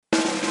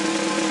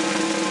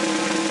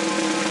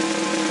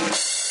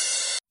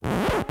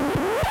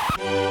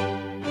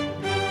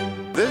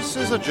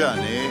is a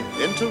journey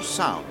into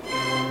sound.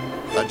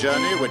 A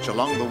journey which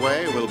along the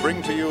way will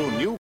bring to you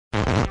new...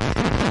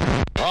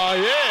 Oh,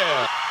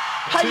 yeah!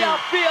 How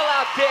y'all feel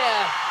out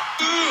there?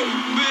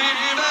 Baby!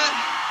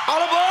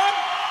 All aboard?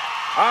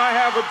 I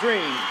have a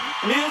dream.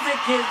 Music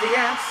is the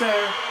answer.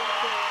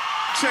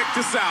 Check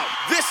this out.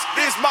 This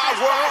is my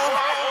world.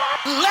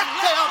 Let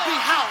there be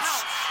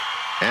house.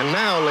 And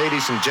now,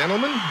 ladies and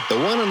gentlemen, the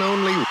one and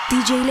only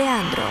DJ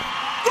Leandro.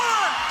 1,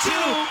 2,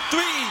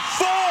 3,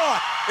 4.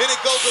 And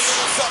it goes a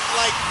little something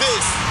like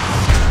this.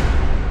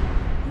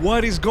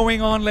 What is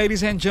going on,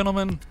 ladies and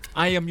gentlemen?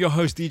 I am your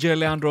host, DJ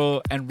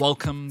Leandro, and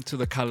welcome to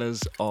the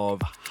Colors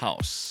of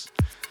House.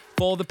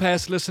 For all the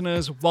past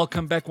listeners,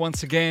 welcome back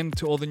once again.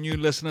 To all the new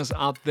listeners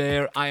out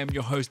there, I am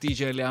your host,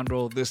 DJ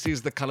Leandro. This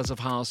is the Colors of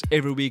House,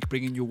 every week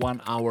bringing you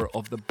 1 hour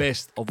of the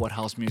best of what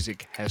house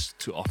music has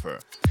to offer.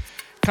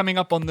 Coming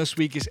up on this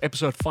week is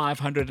episode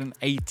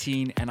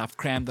 518, and I've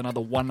crammed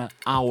another 1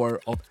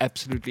 hour of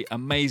absolutely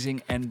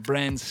amazing and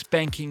brand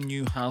spanking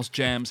new house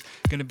jams.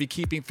 Going to be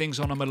keeping things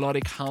on a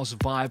melodic house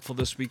vibe for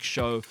this week's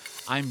show.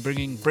 I'm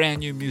bringing brand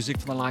new music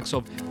from the likes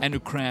of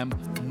Anukram,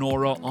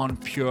 Nora on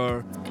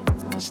Pure,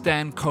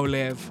 Stan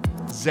Kolev,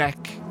 Zach,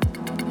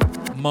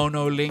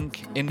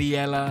 Monolink,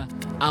 Indiela,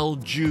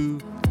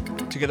 Alju,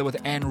 together with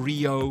Anne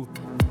Rio,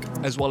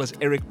 as well as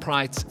Eric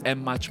Price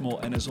and much more.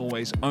 And as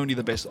always, only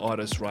the best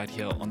artists right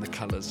here on the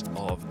Colors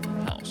of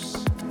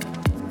House.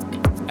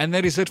 And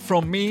that is it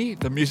from me.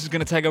 The music's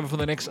going to take over for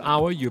the next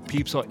hour. Your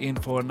peeps are in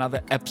for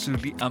another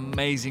absolutely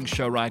amazing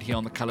show right here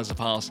on the Colors of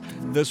House.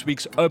 This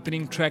week's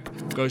opening track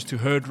goes to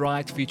Heard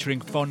Right,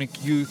 featuring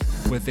Phonic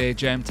Youth with their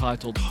jam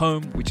titled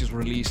Home, which is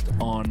released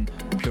on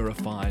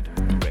Purified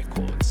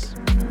Records.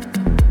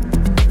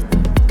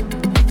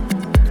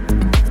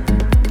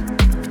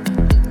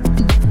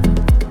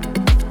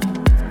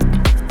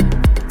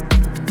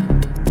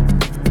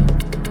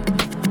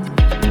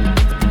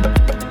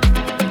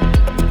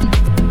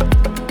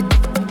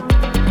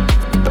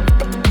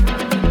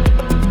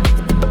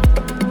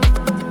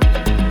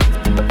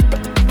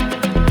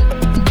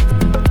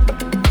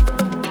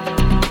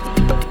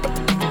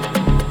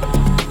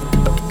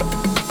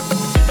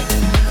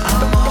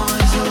 I'm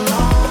always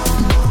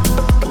alone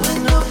when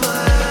nobody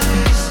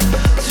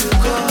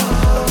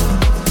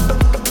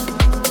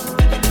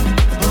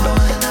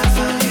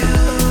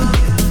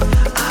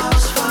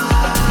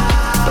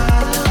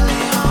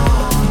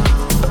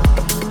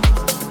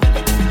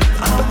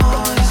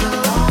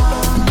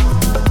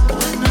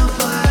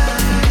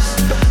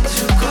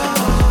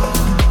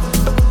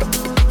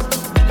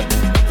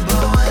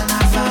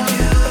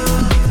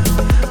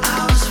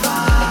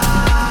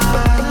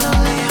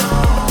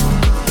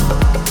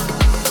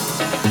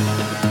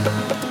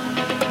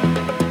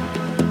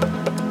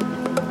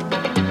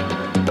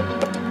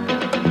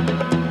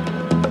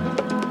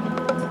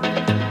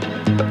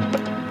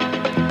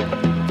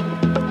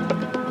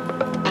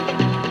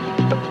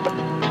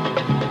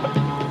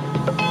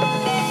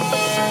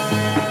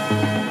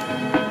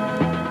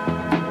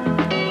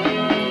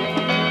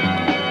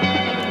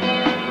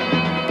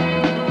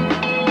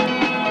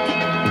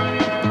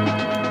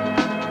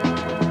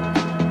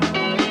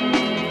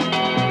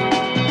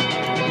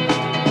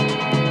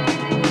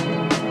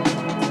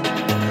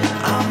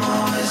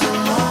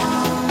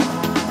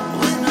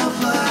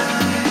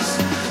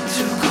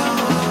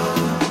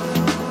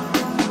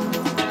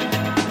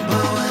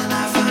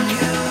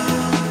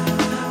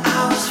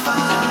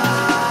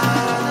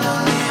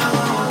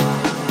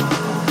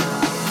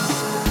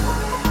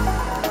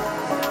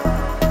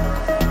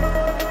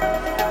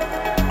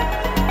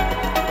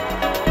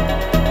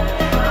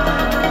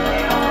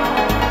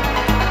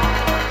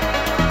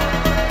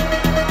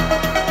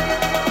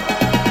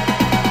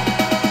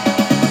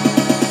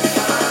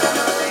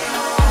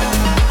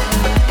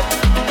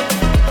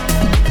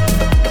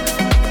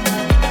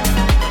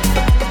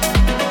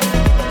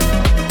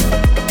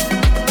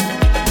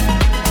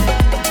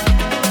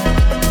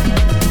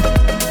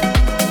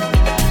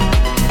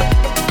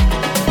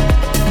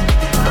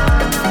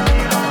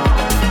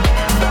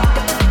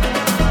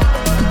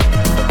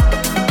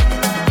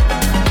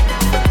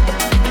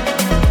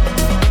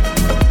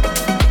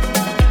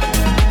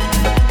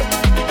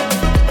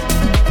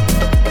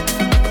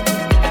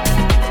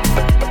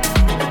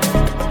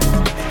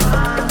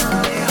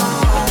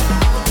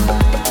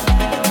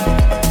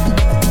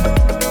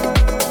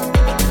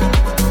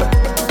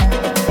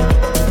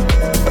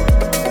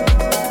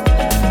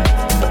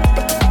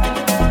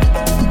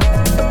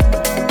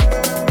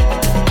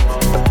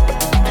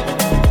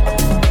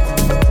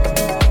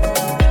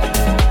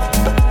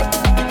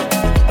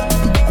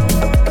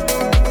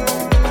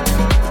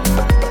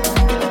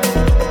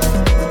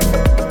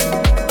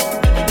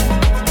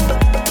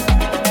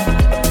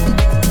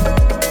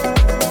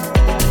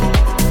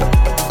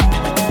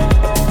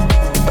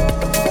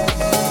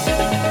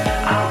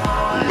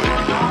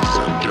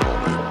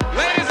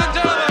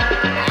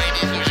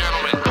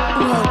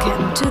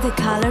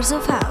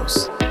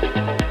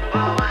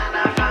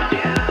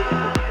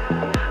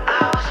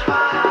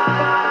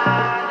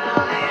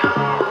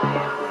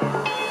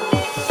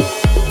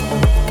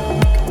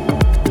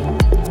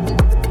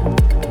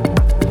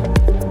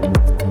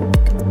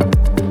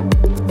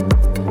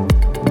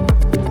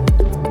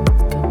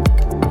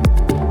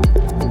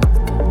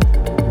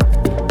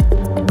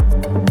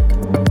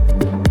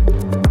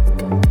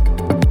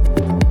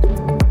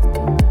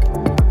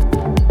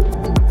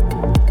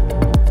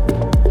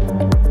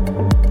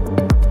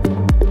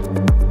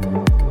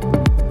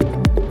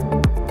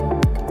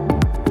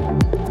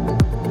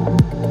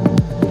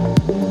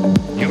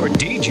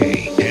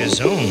has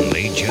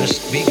only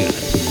just begun.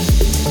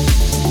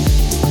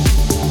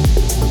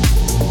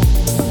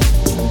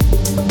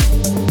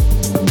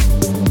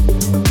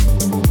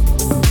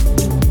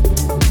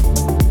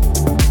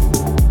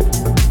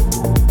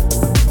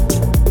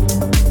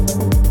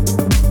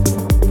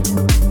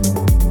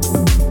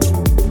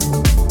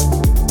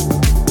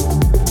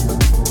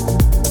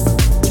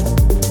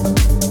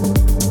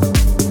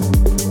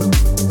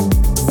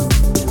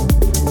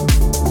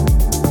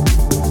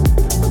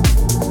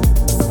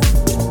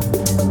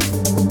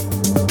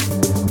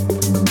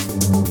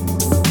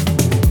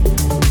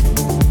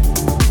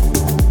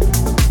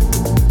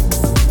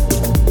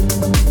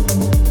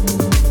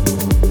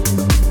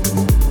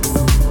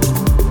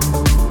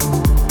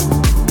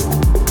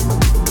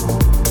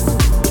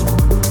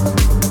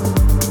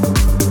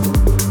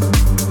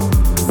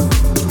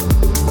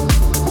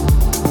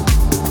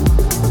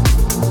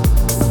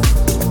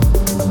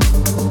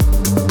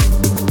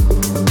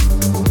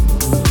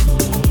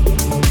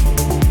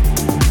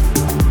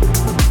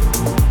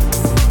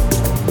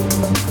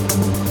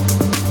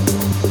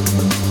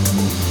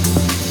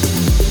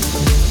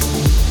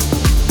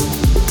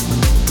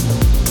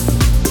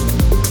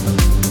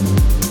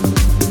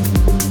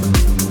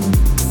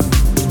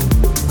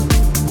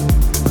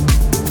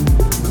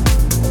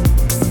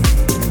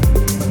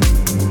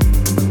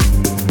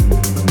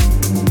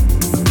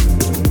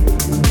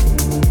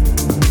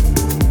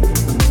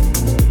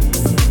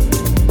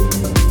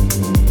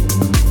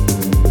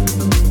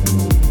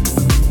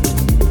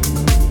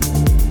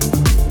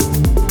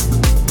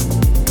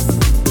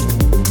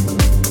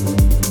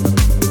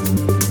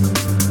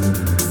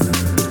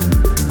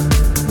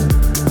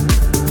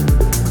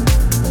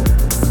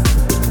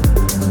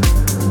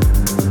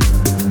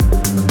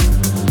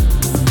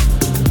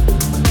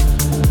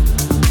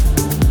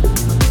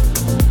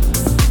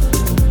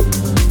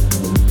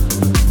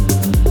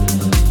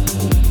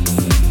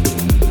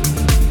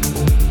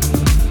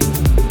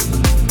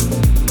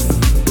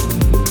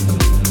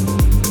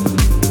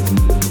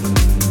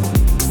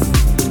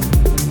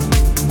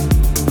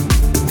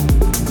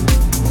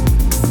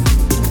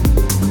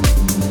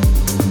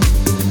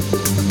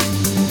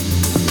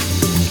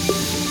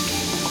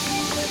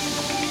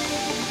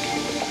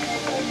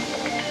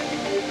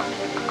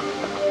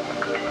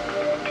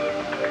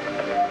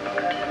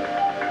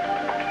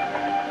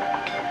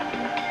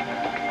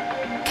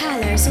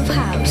 Colors of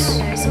House.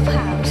 Colors of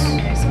House.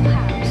 Colors of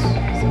House.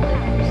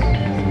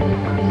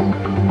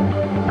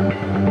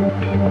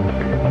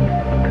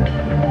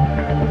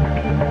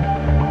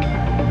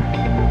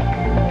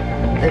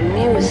 The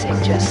music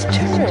just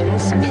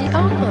turns me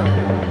on.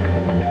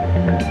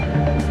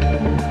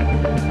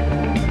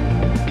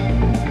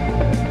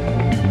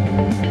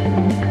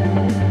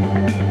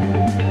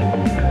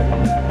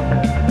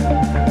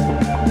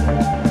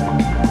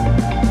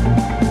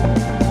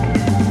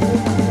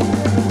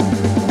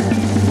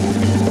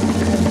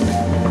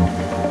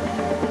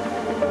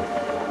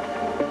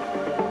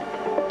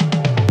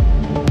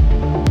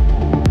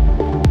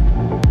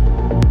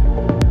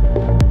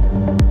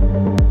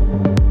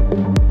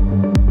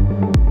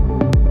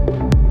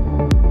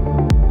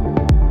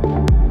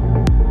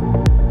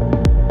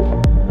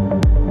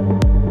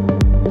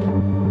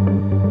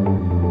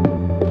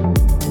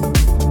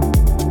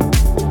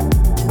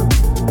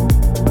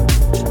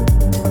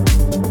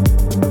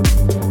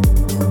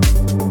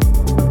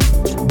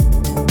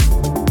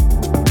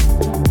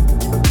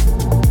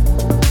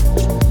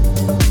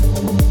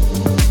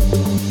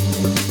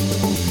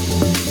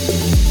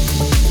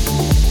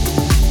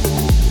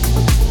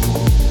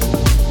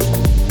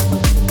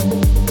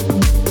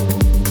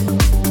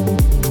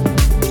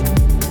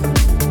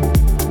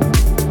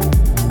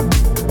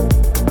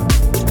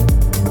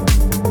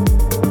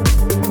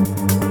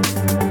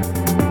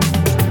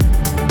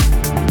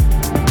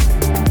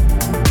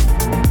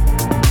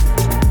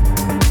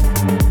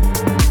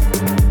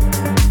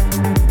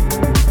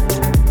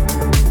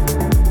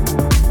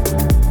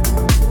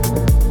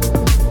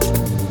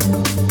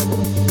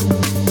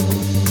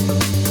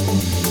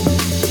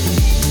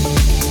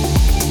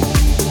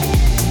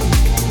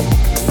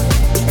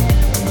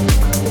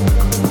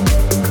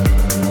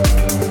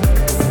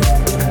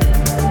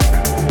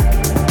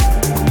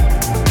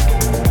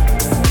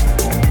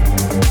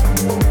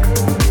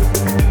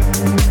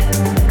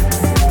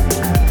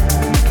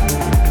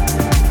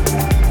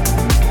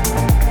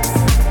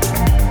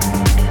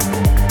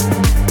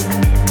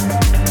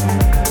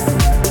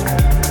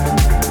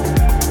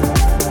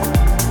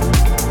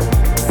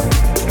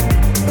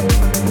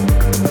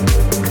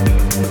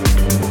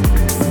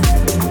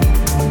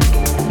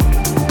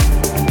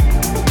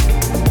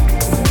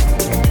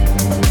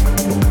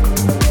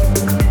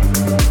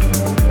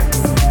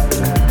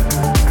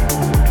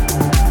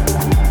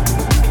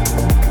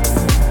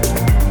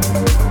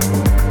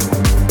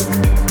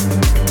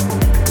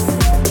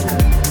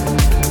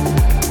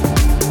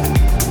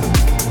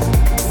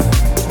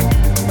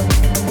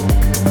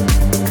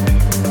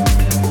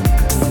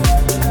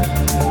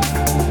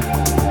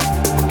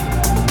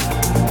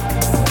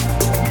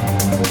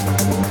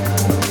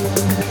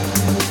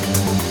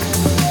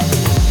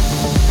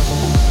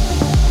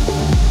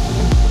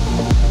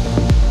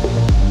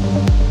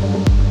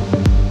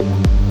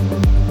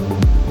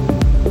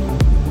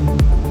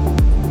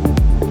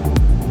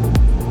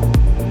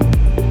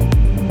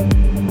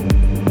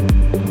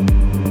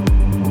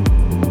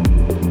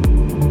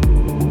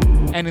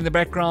 in the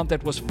background,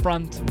 that was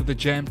Front with the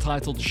jam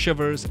titled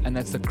Shivers, and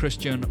that's the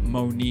Christian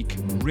Monique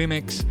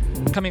remix.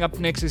 Coming up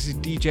next is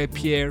DJ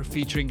Pierre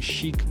featuring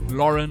Chic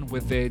Lauren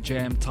with their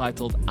jam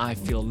titled I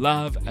Feel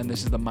Love, and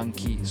this is the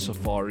Monkey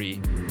Safari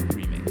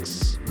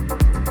remix.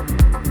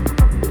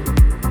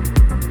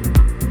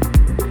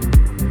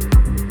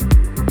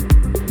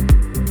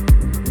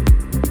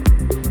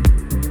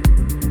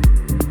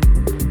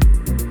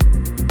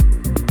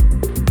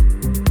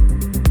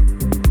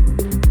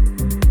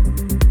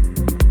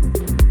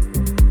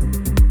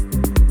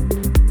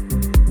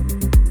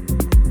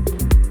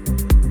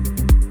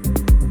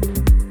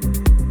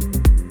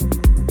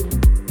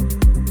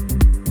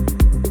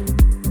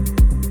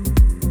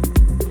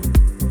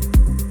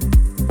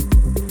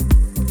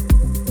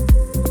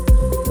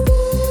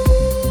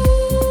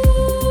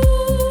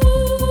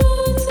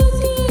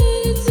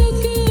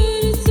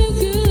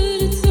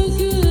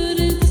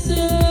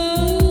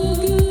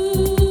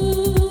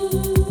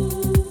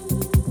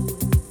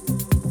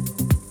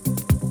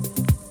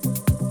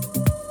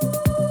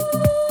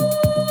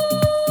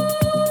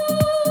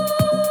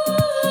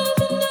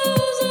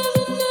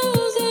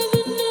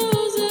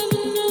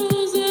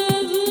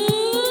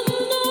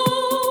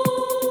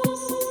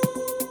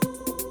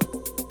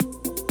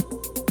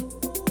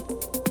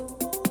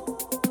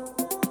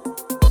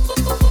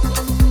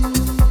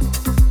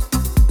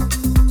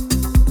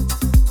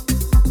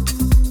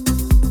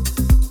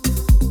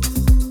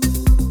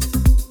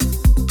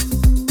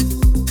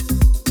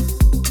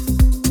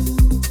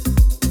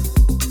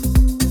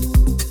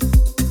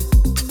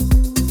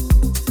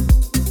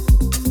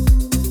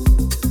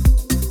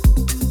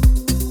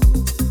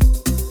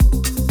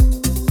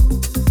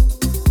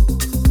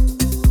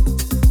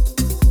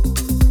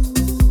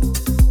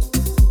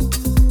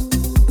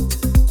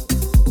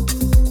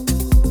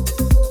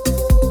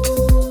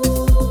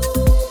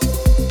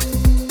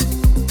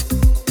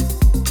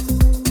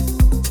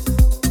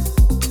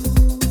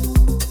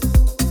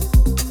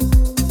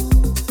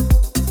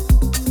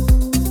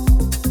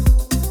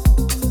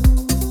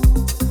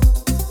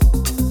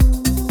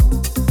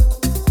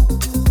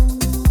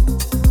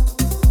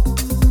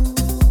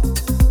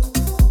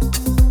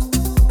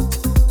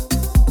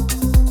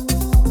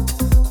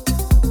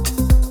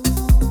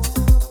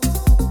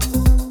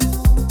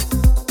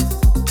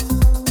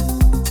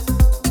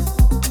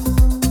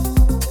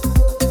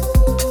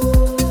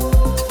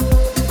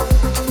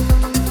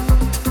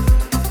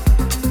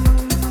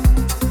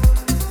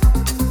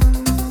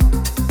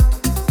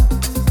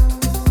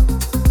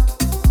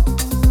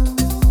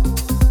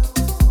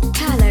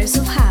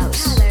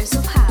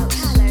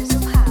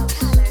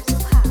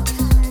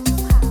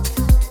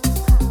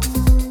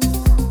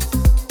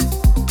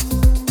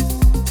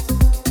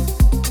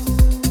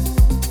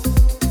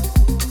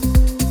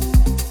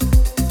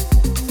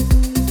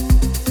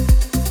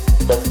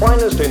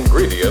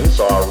 Ingredients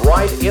are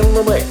right in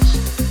the mix.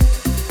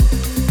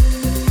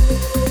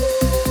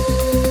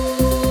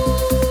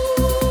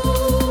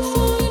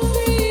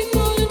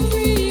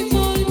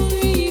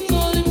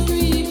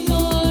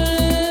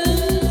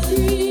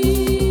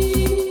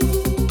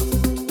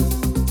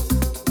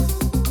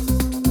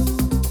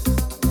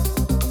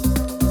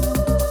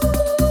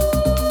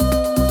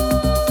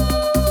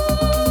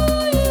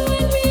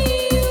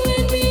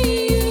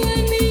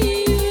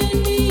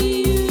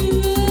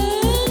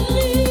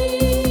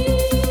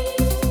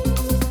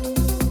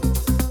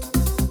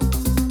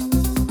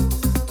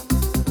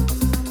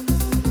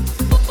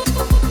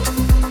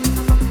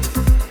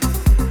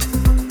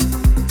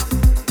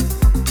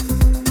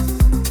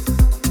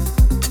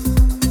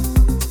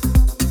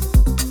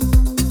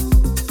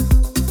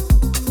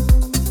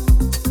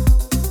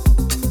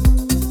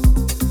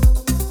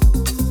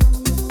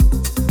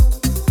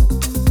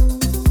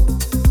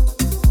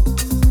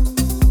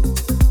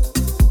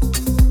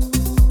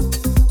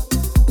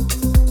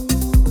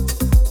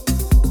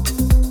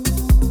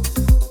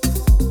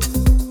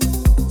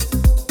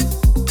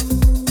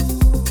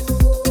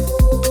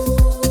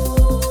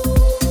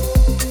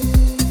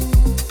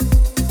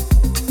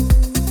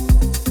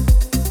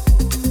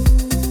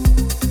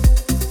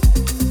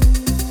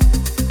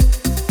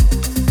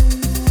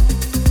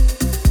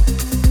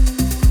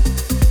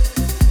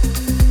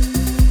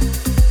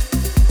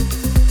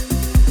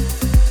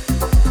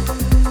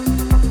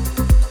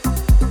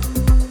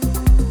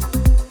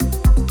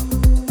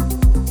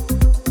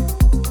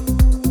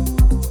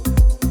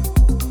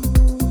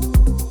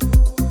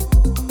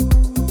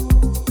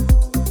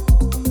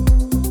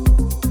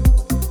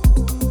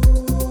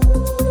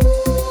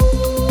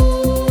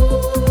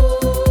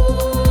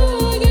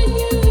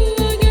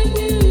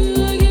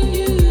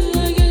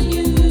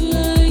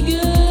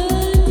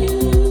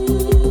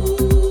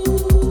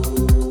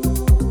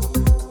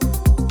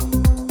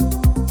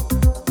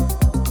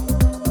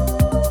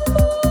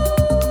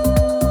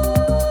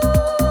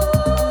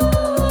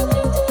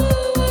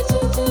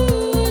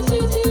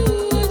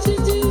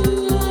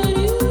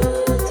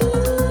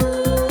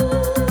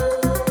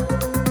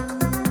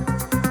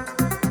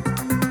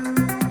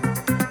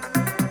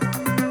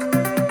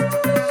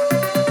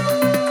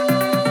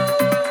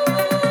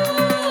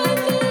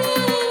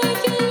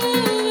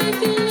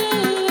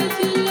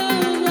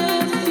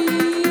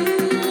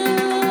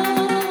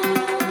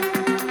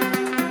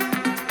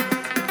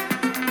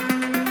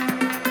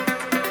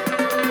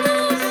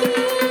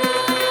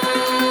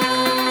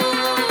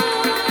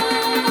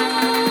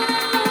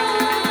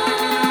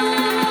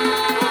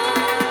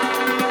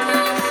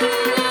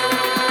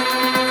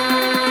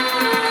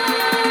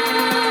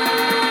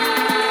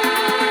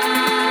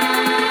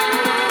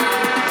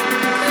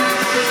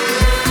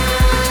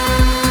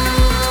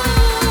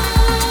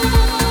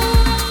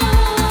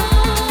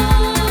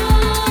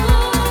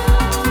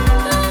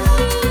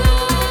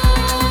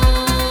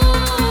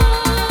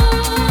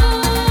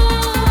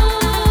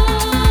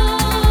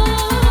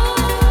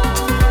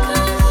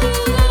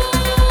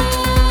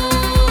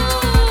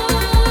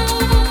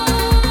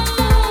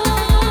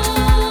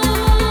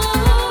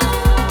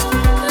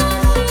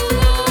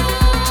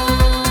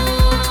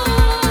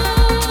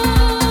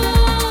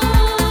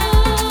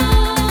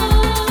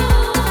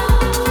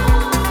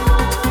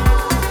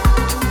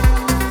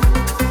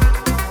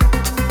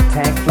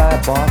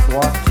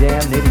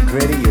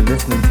 Gritty. You're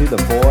listening to the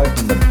boy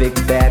from the big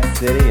bad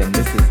city, and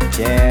this is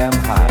Jam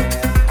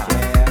High.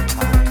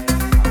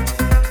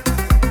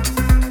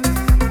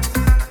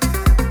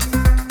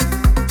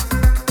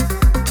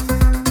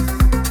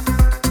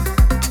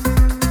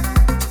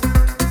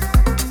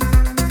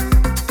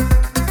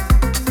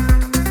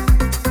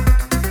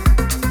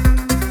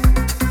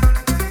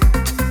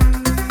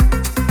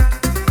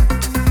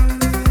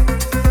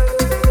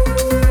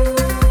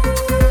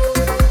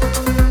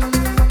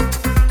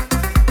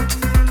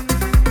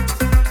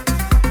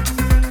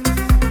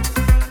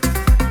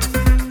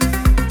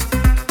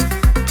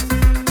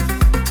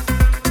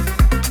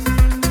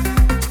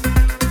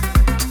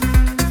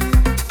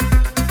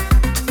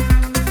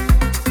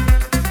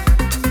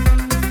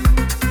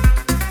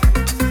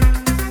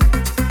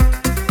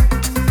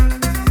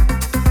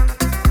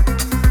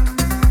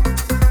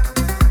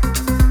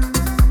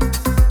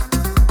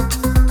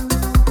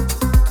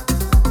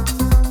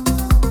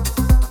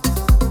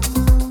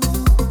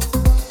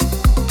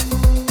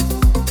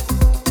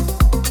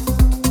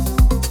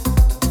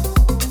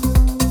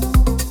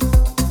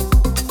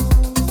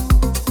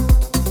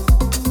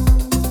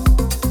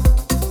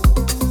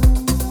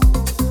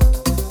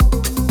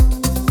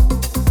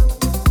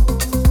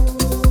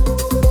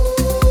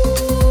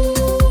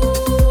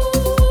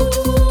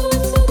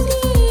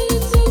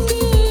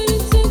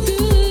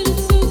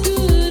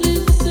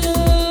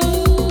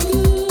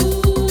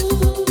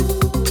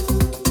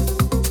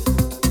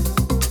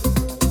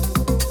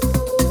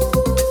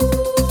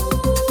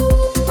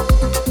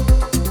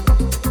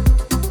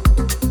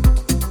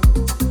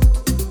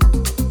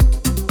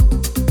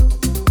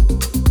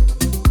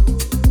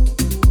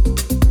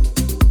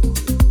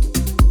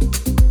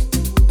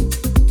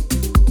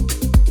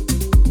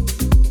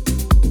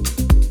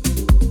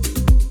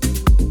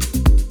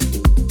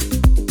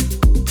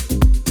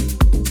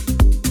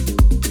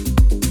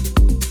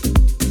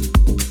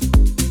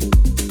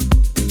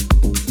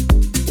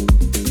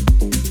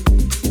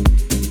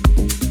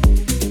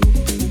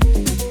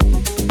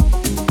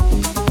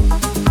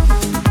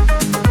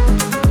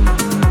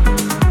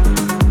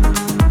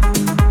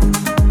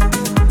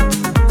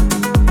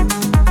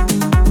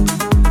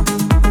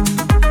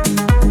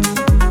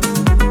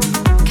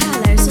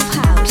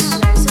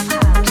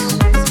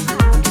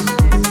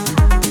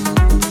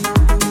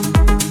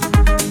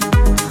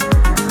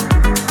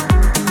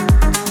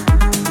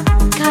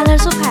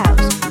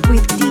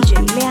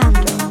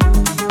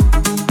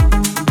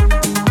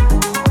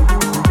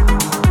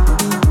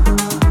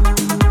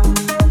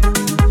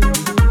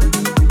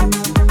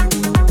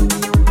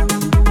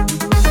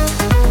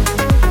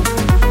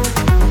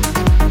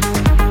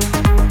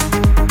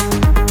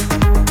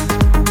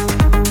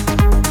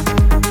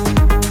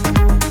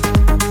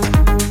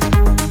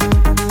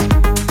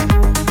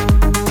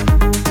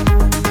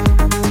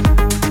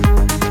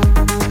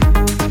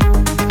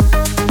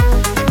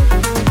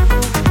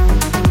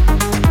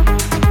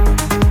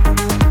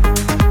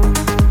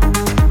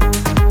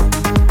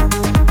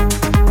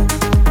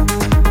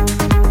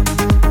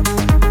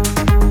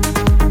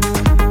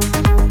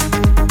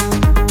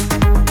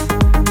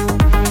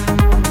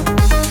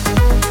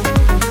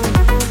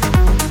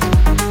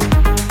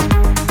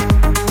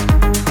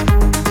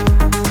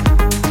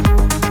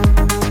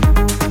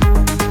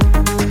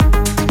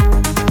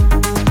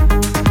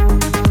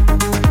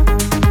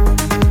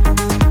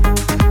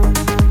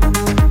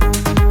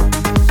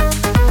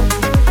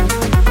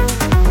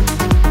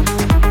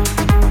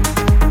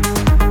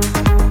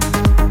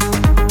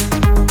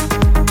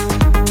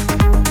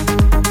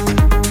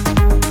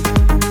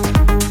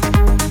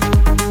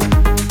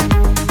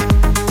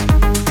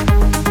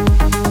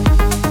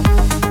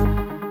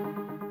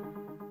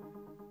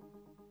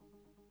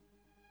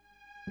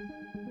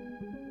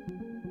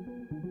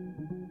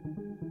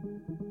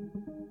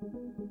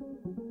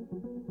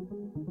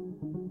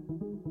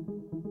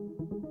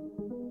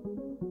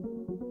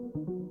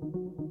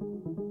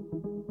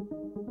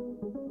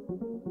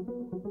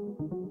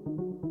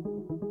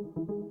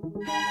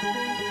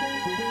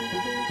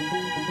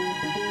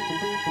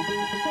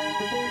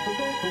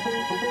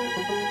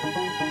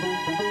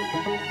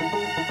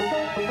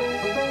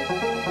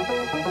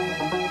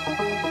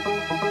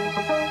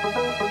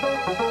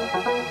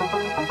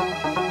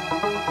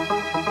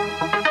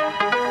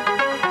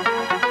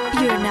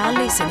 You're now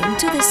listening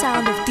to the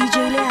sound of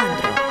DJ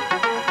Leandro.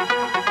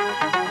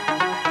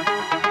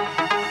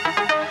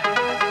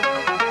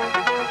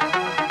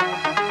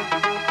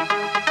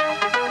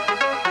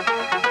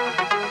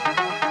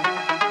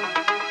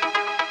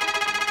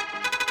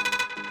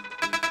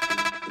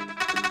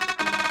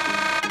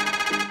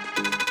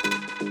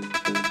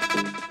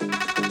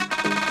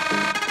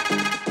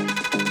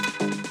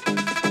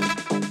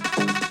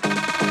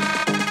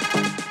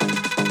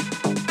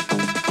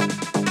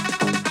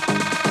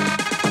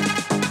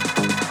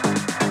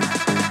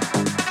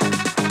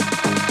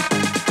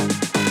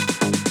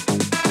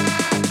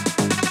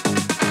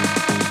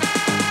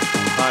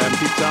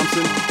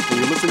 Thompson, and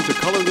you listen to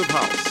Colors of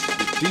House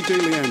with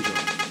DJ Leandro.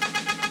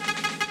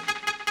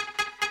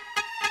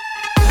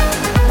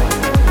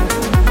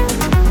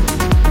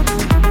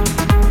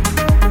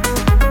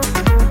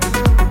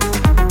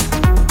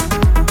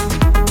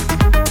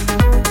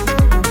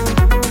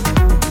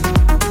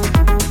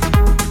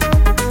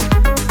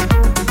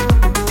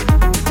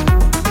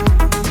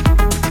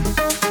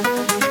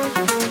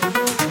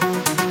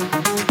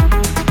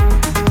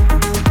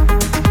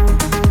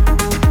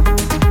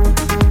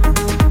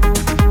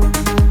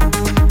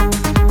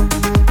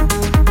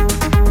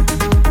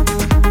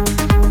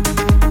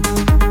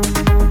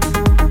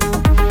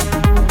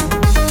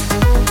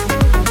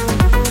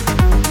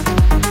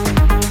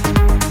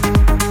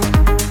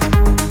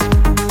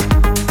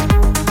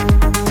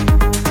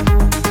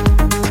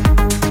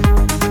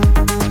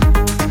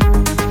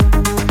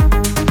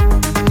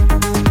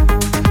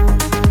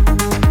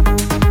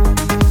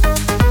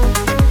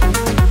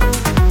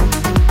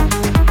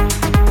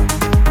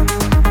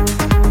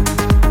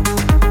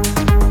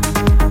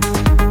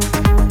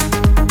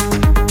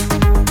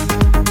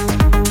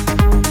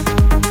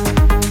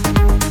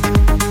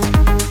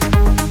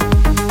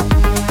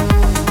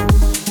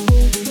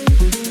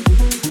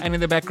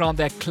 background,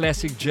 that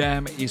classic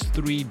jam is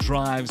Three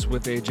Drives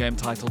with their jam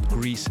titled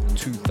Grease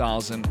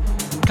 2000.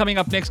 Coming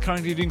up next,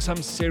 currently doing some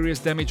serious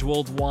damage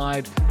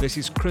worldwide, this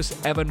is Chris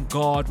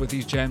Avantgarde with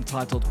his jam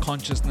titled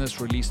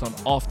Consciousness, released on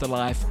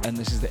Afterlife, and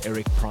this is the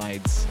Eric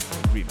Prides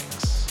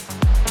remix.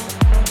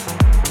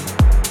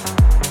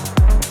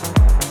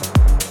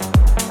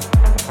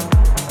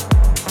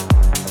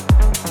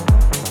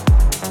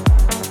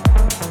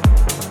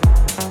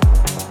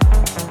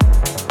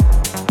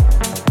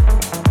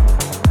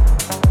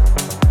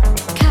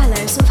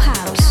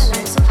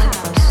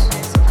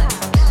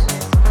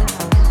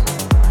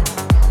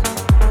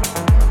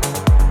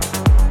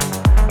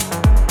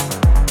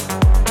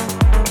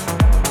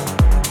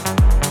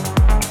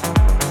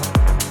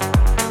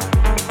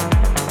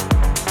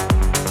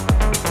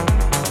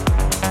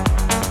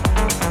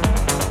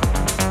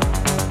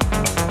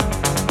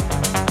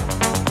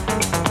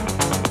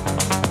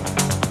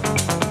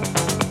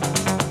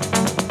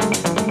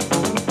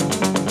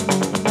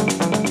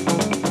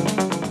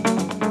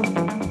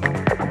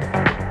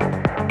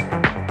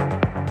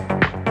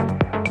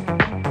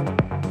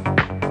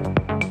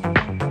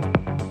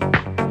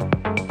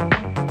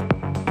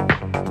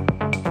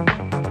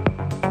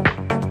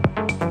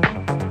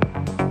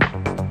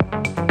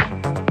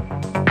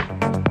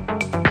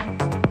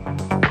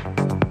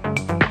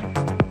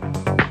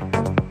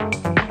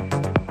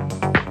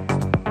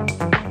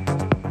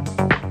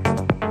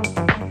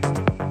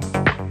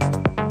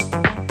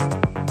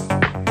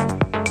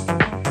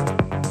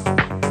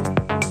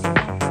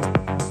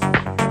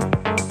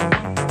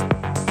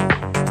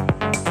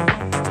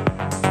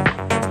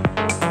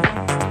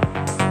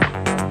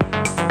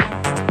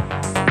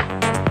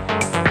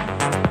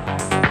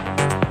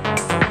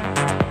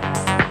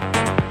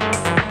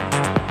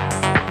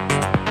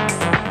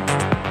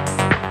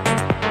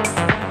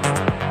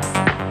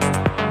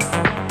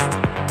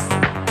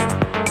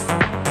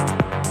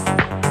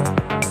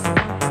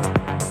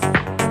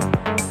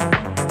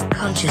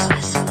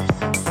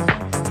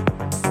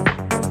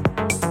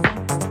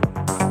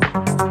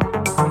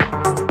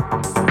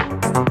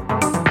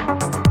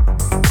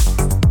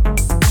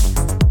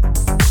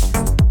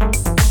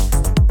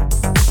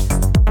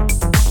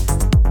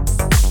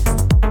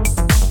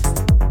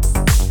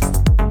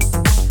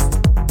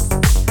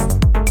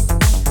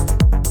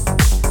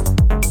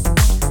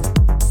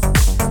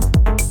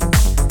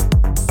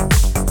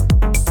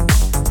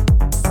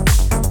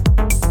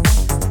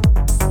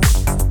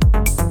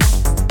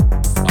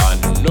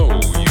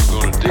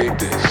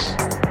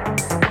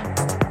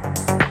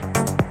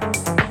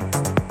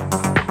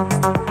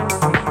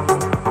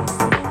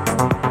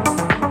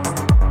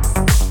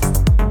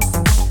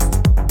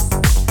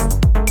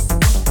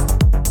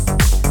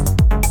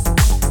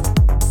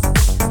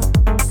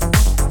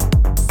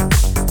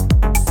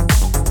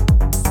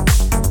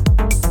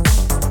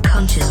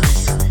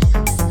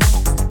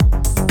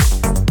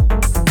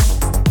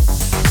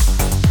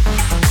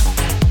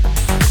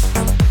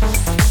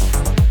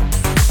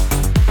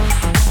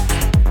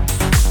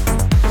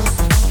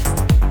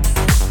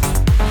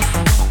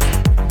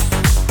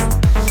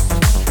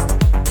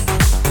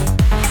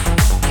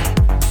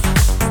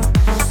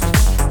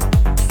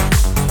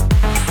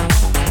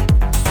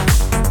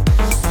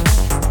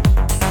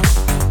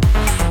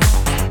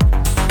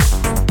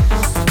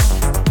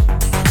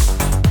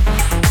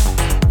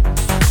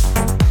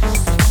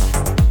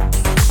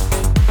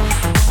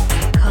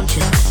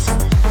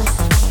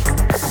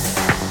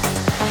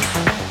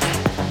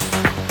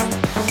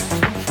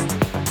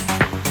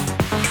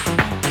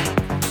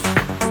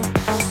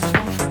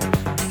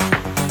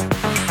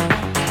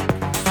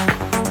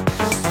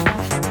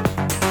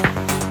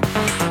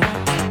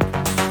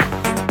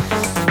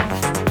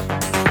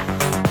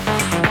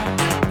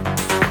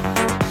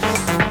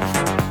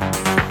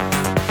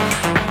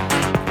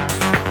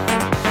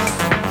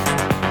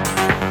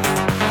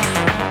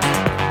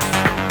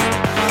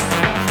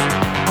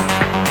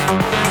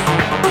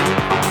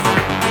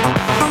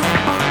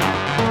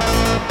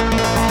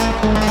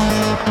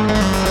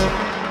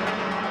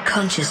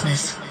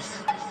 Consciousness.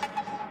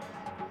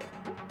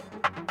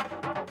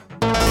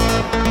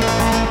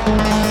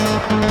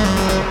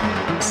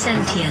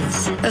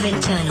 Sentience of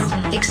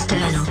internal,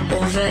 external,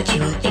 or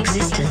virtual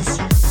existence.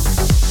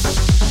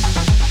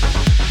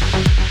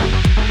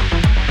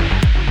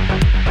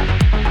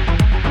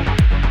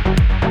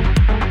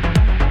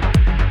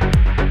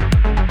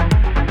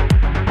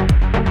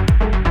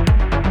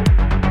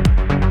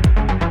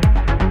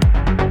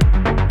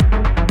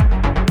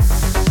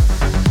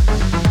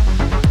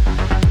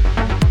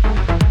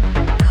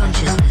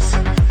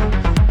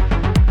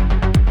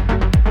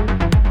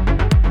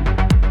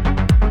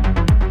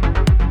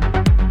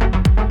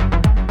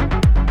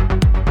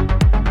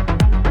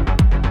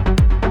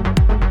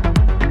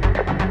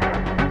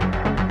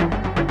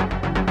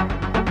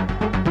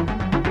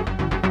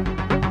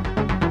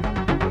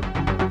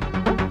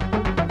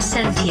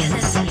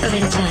 Sentience of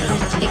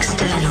internal,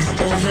 external,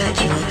 or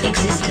virtual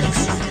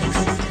existence.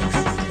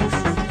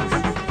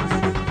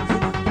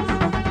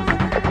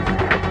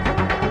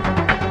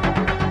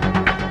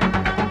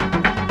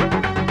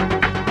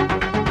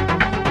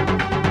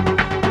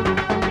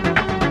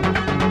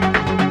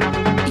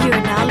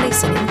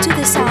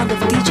 the sound of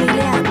DJ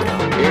Leandro.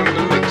 In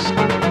the mix.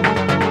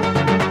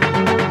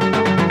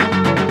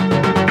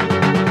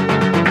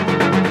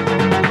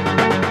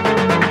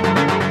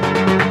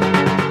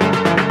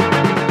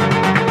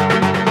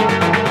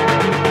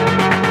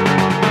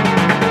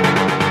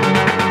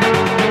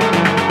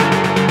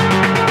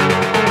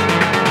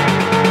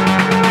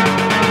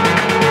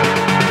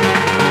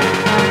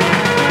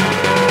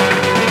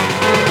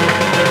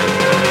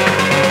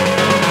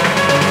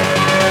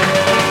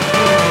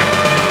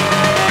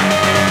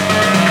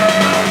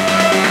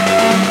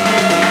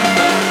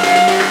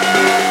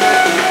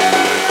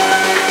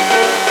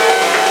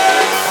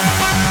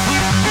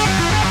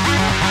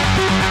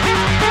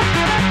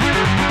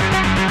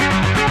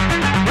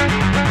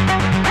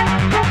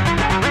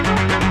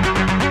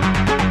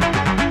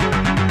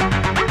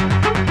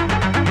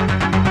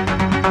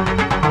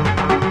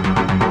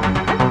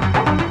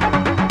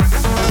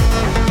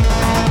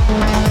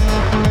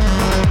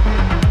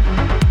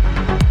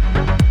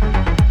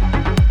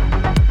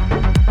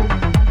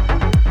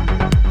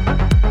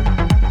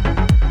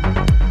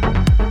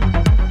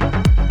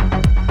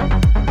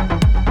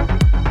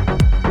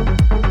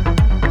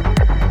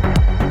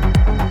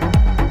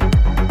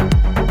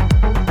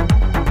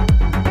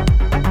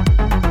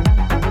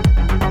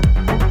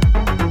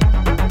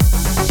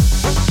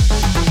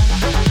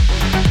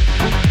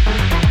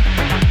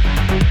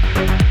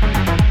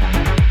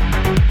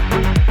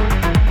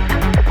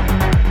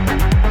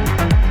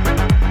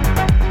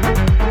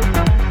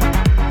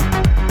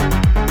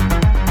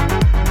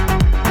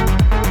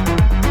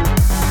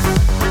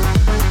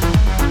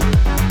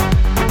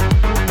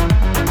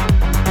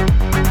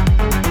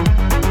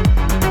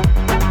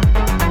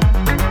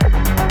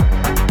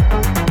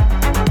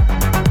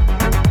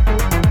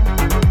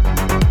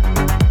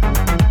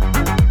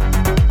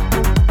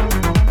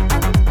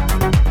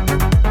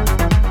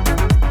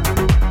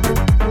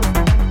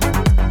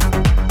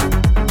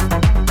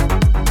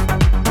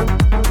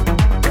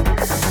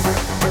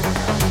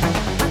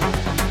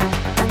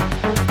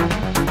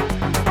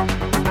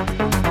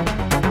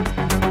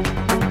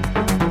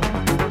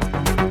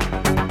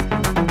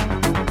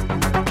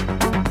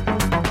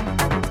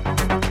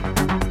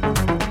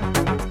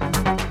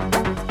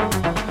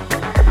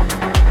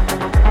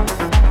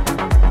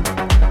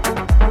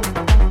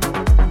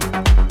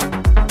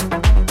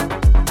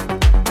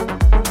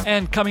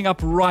 And coming up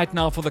right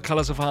now for the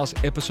Colors of House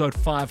episode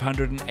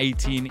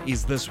 518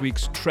 is this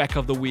week's track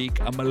of the week,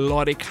 a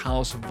melodic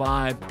house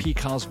vibe, peak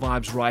house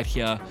vibes right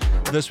here.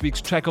 This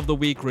week's track of the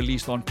week,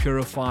 released on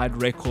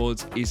Purified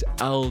Records, is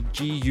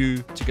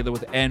LGU together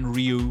with Anne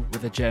Ryu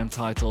with a jam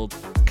titled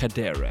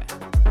Kadere.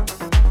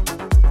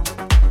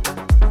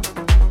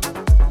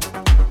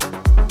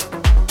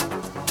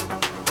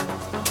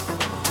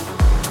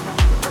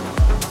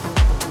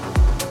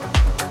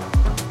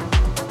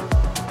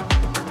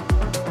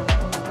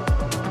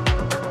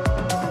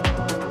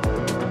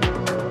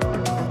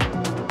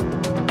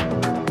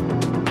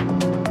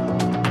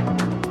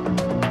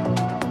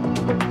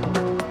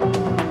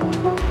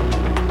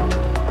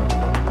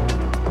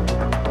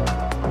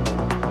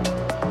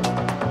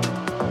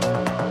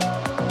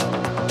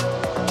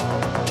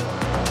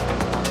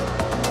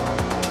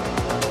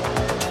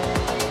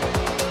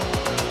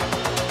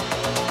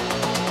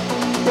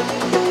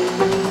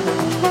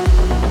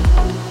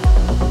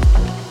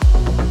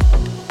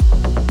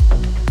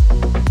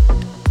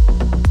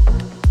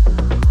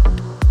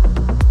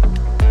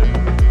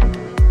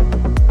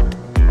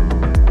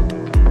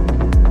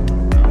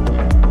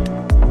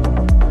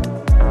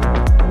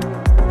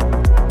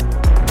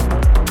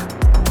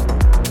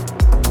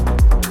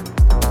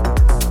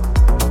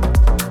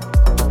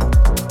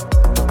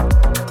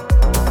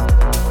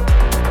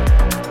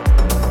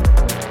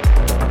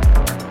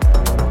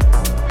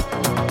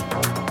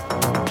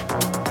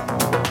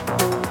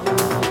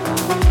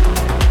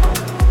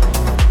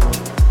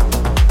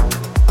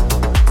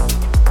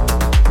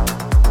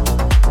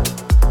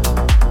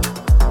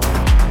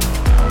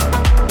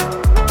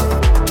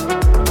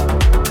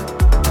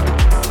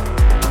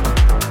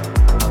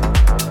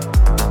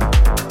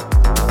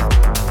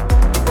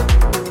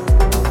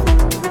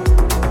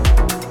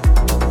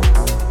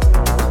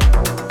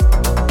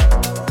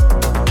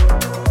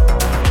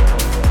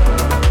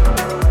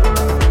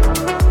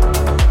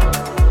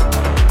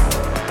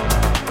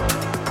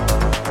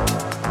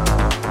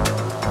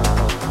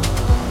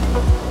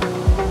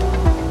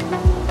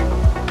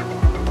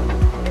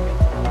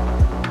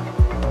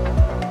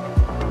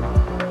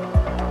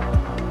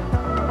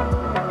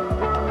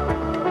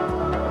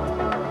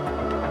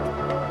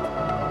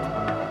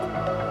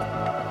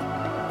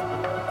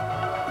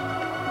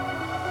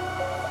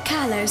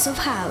 Colors of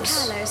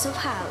House. Colors of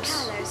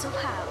House. Colors of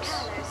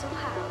House. Colors of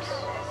House.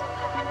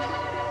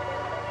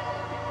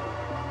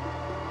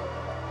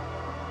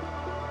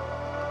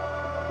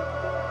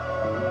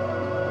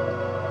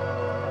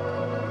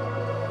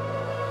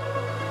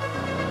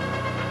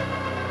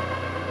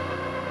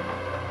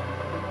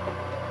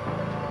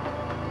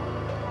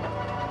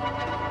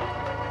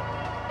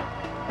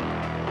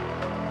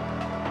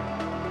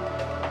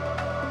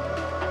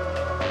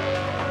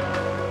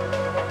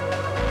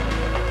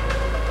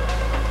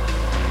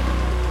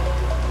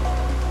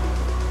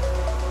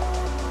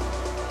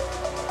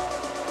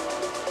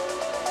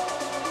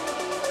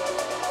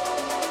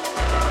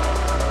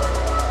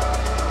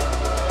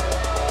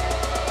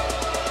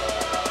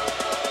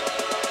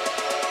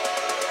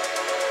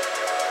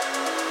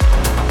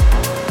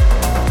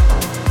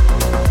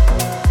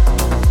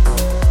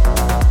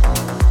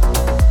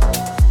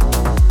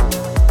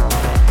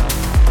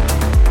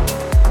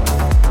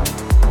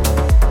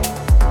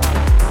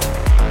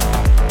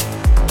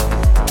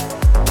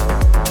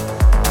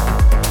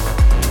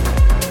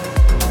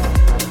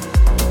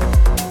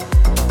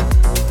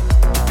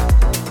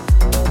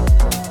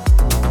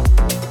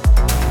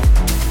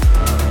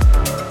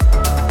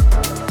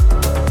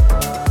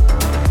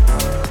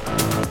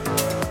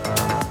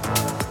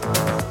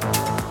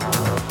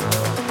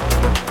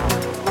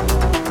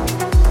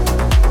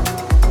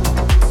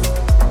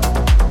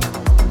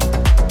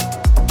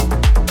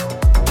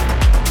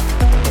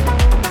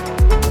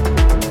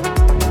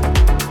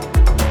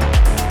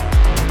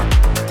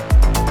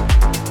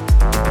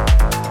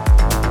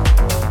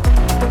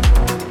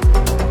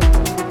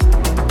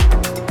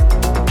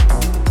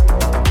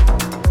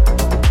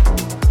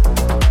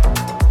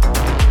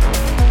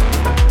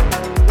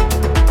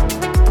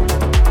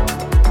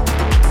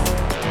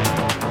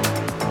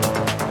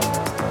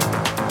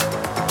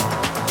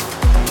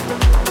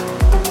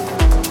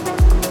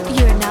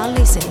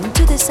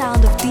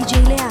 sound of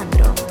DJ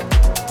Leandro.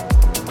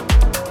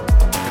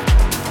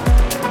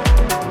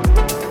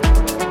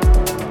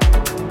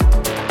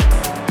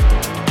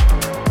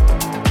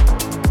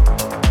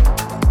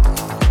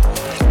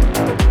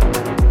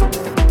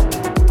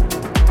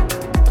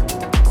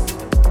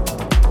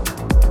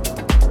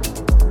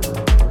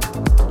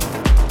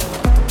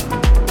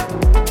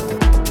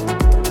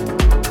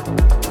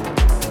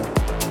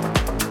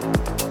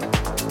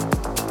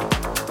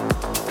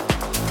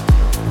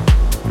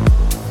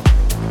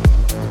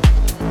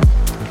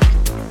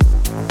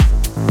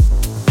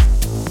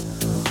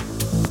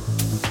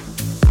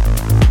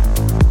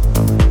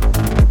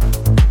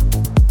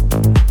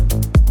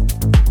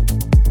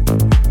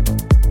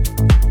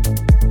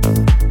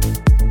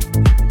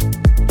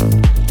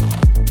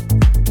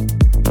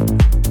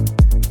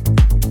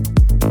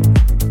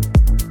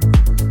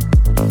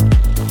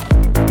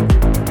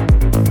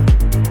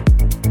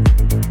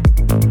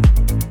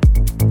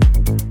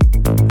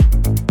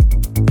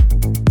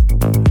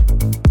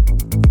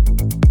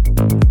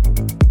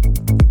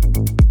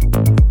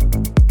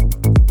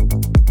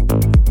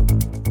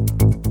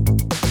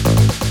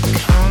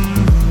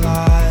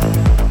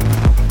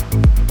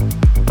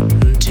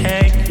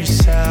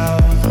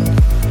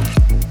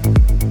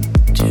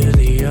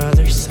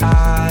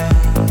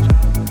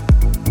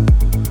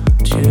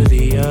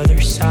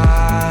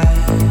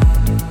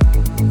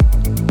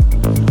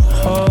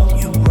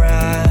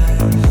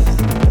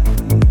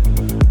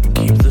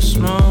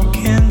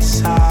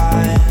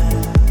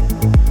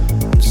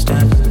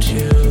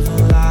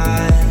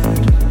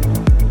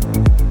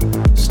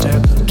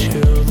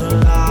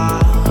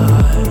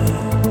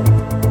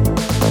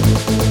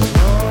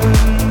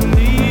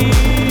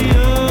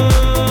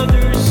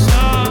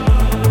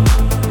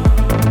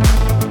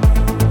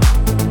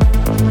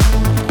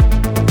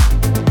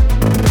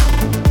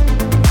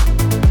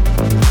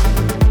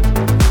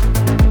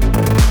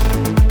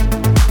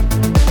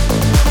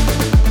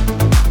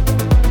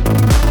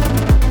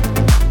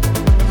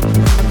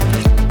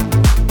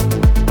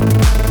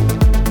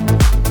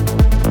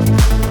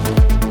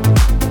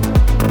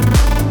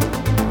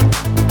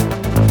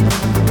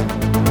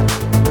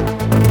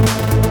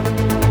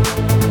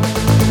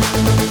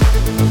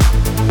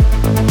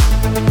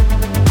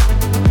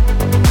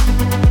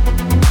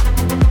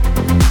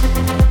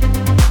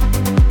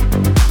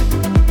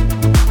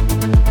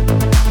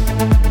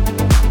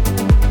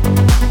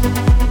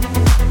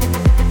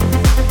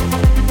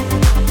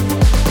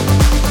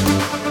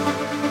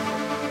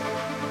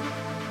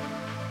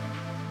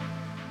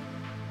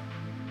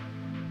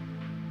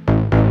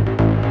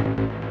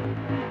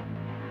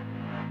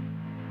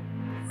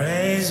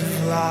 Rays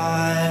of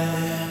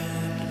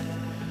light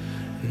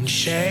and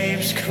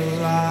shapes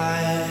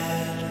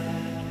collide,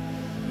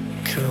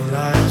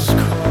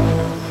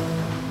 kaleidoscope,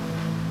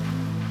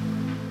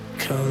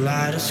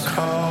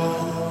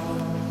 kaleidoscope.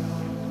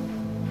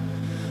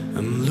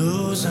 I'm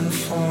losing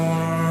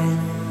form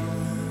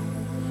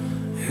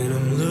and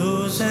I'm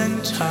losing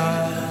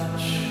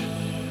touch.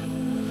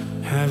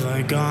 Have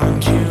I gone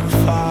too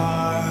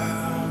far?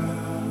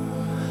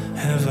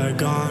 Have I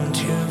gone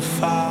too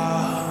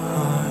far?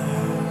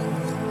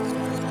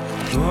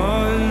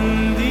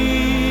 On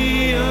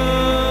the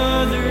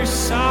other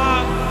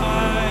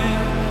side,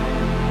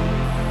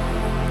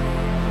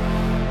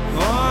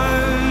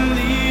 on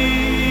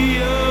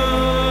the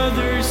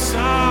other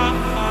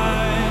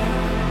side,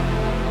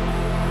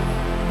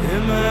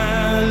 am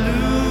I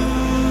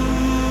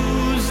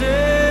losing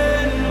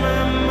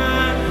my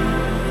mind?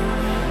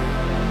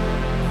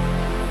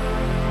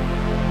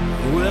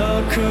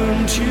 Welcome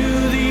to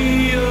the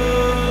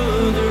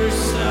other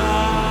side.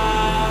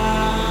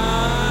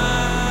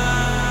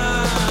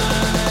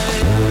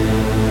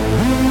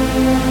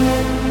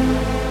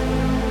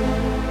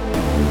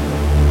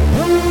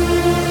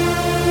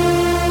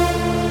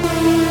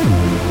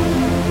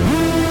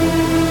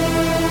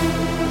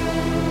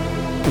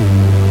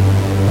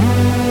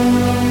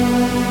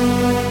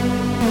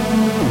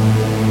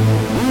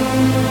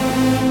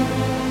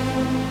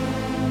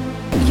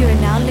 You're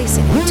now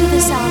listening to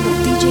the sound of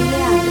DJ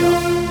Leandro.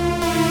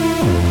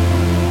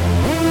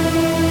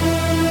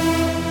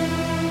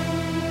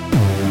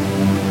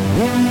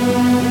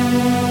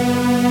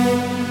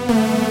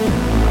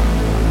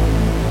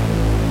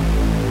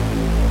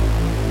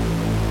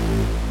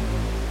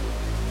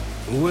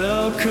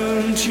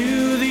 Welcome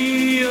to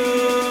the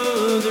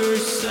other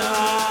side.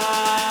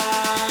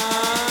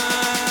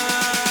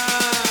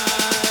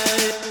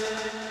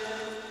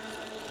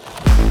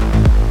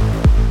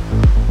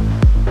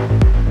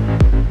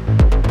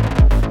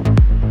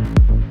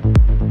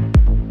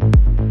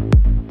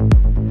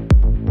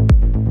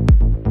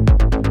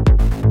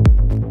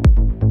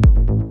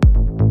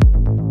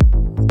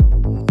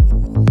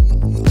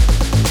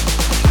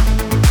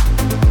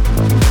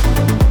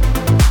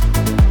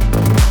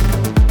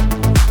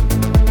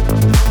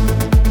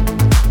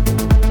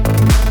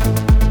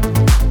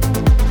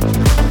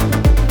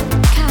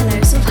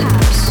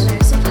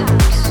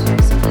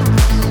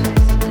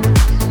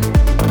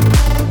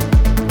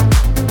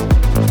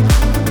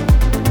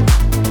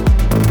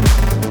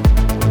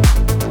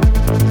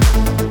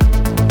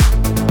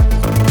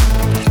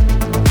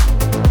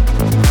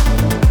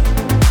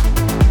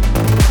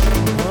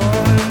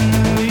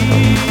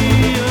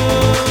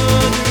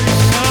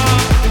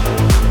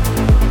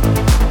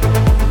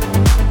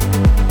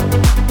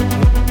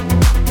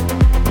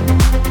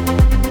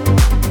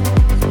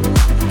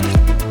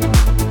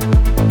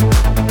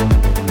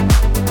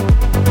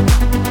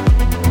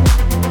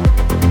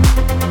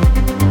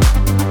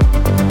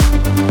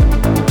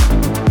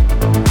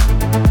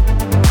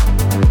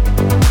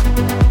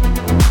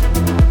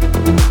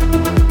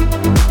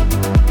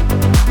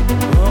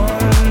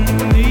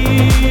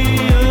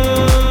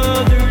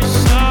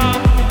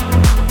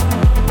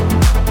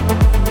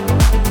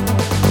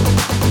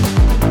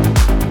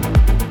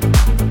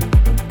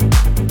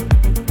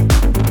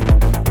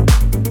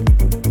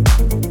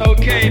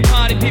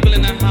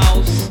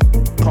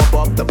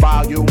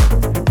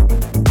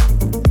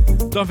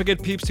 Don't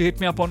forget, peeps, to hit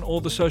me up on all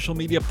the social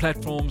media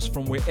platforms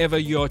from wherever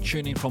you're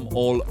tuning from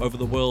all over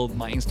the world.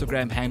 My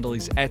Instagram handle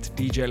is at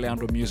DJ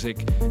Leandro Music,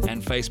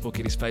 and Facebook,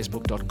 it is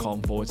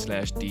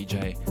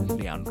facebook.com/DJ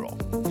Leandro.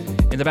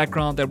 In the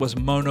background, there was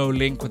Mono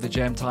Link with the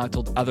jam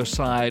titled Other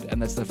Side, and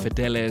that's the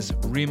Fideles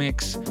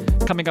remix.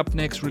 Coming up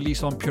next,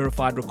 released on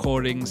Purified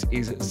Recordings,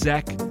 is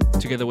Zach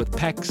together with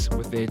Pax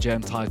with their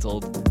jam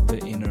titled The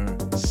Inner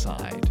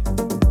Side.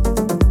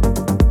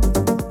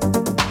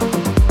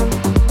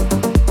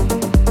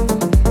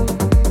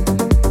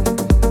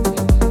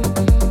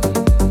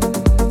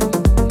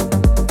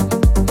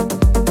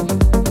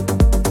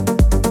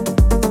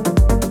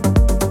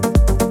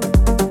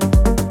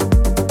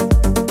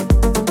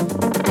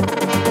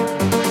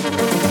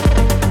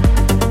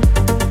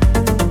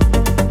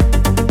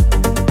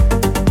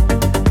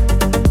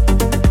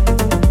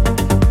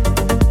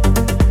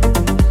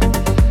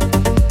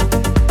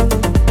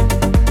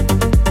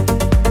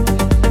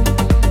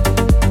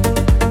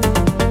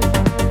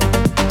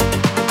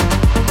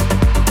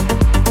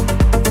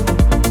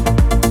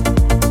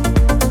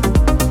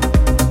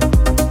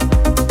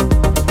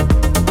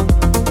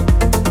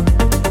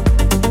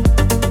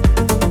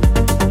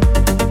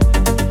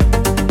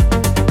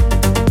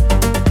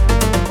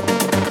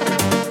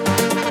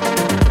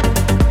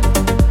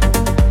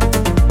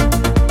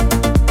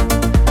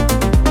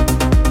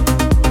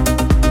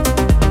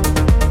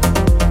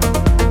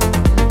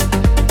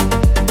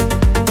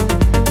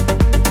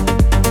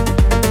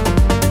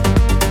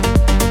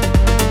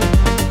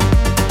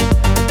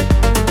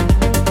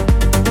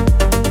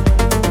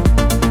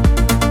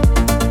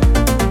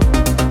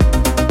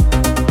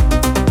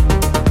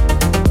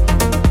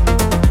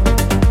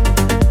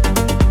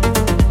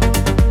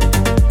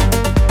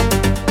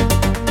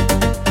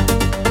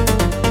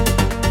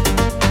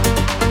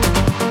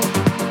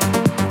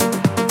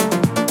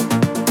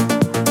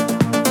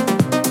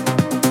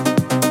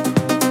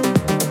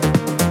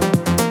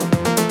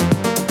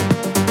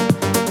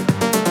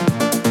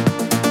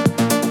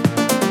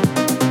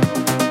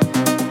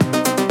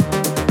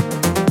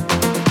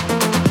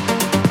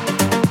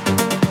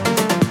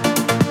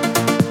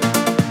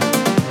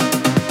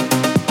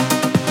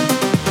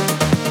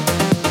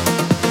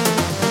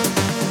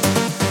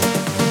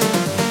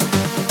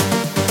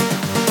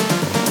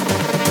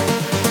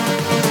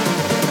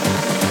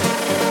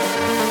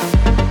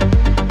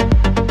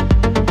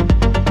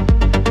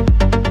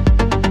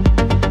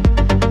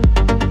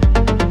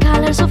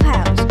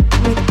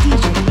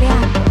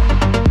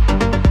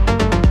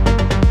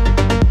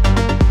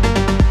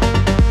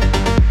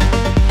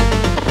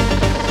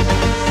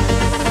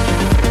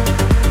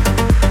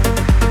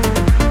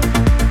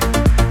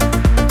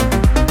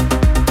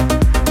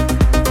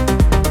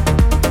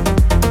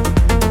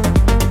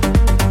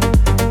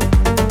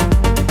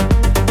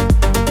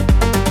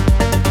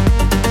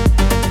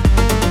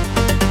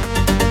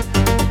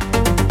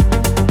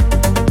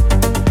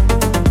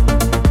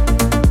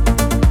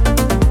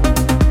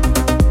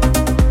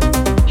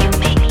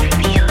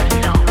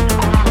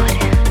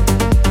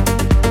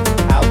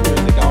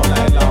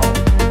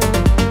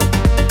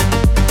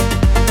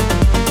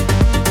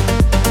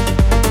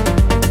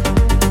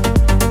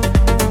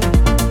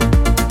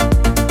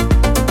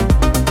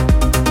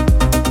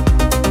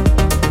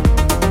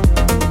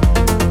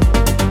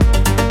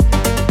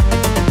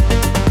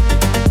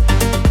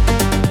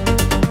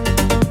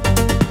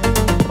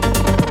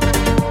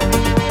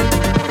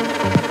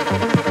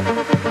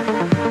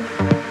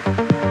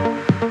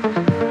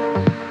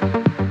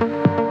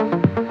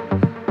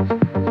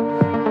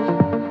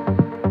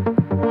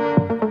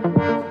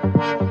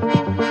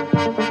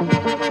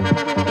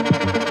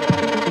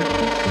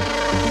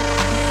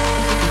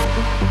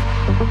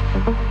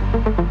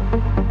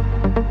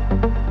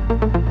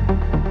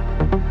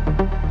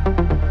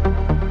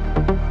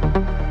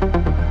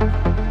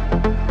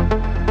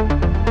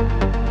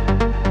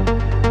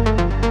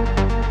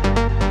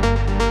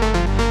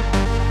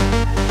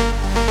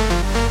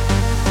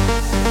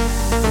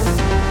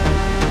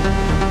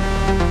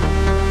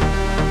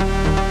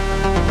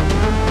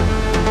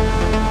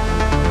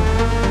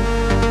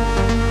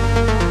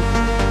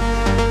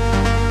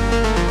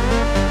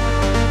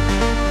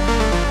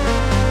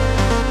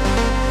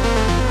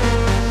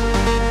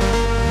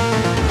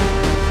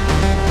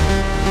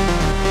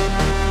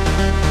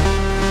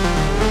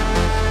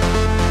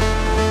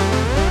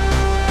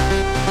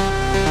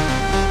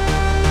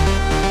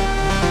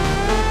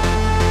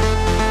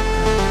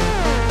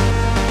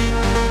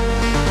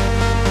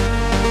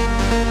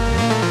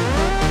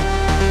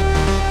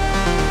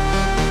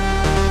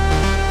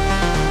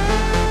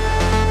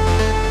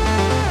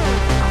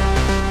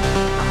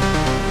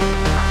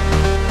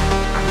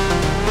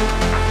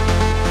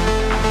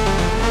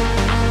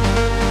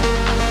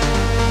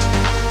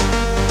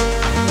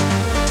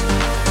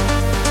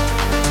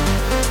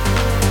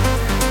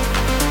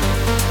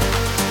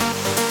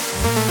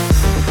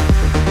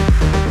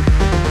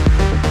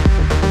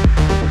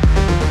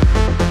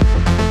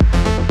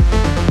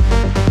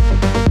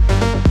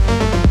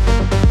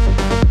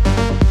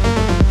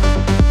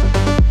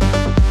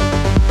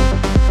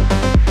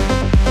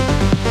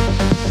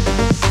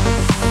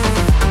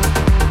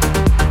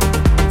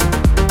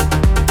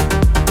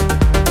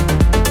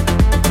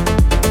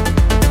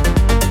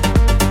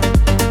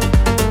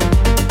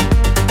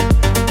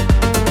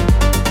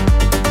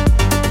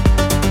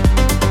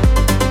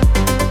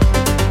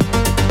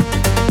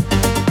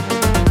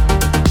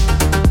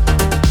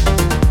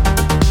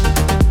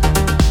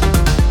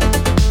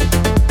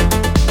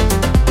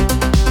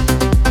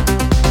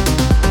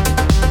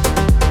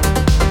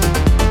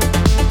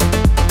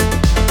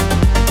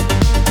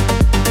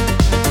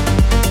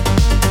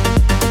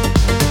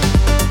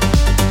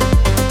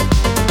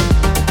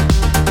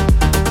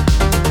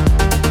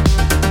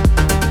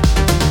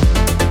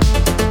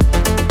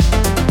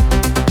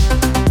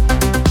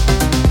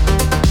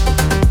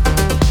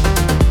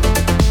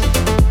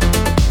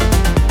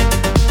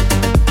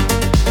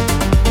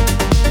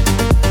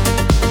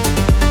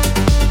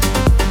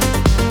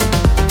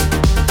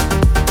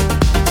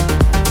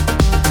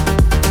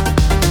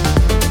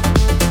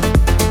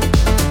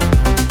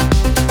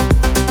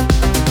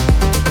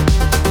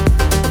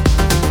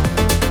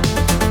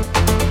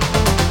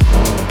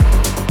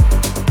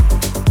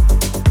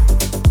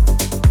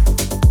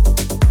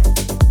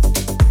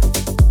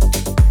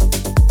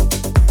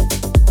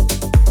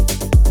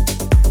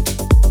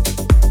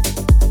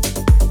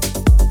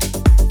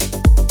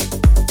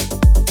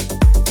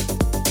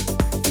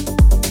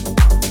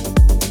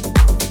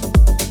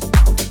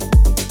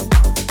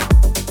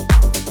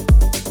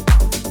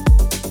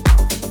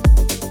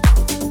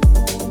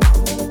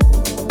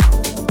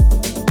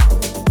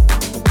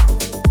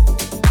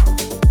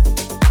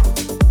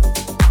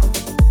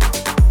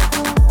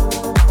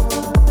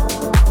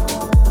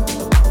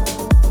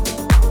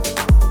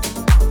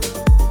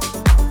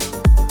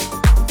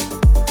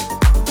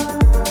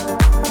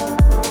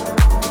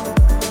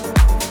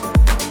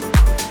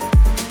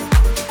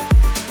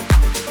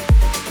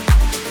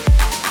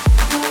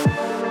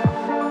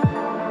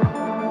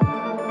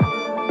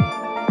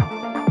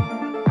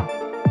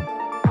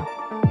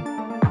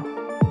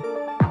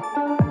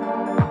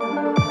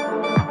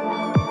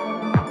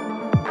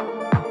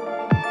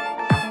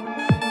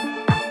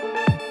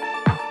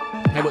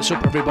 Hey, what's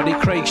up, everybody?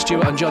 Craig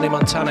Stewart and Johnny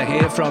Montana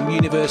here from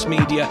Universe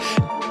Media,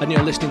 and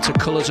you're listening to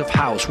Colours of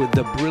House with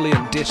the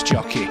brilliant disc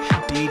jockey,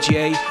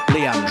 DJ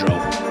Leandro.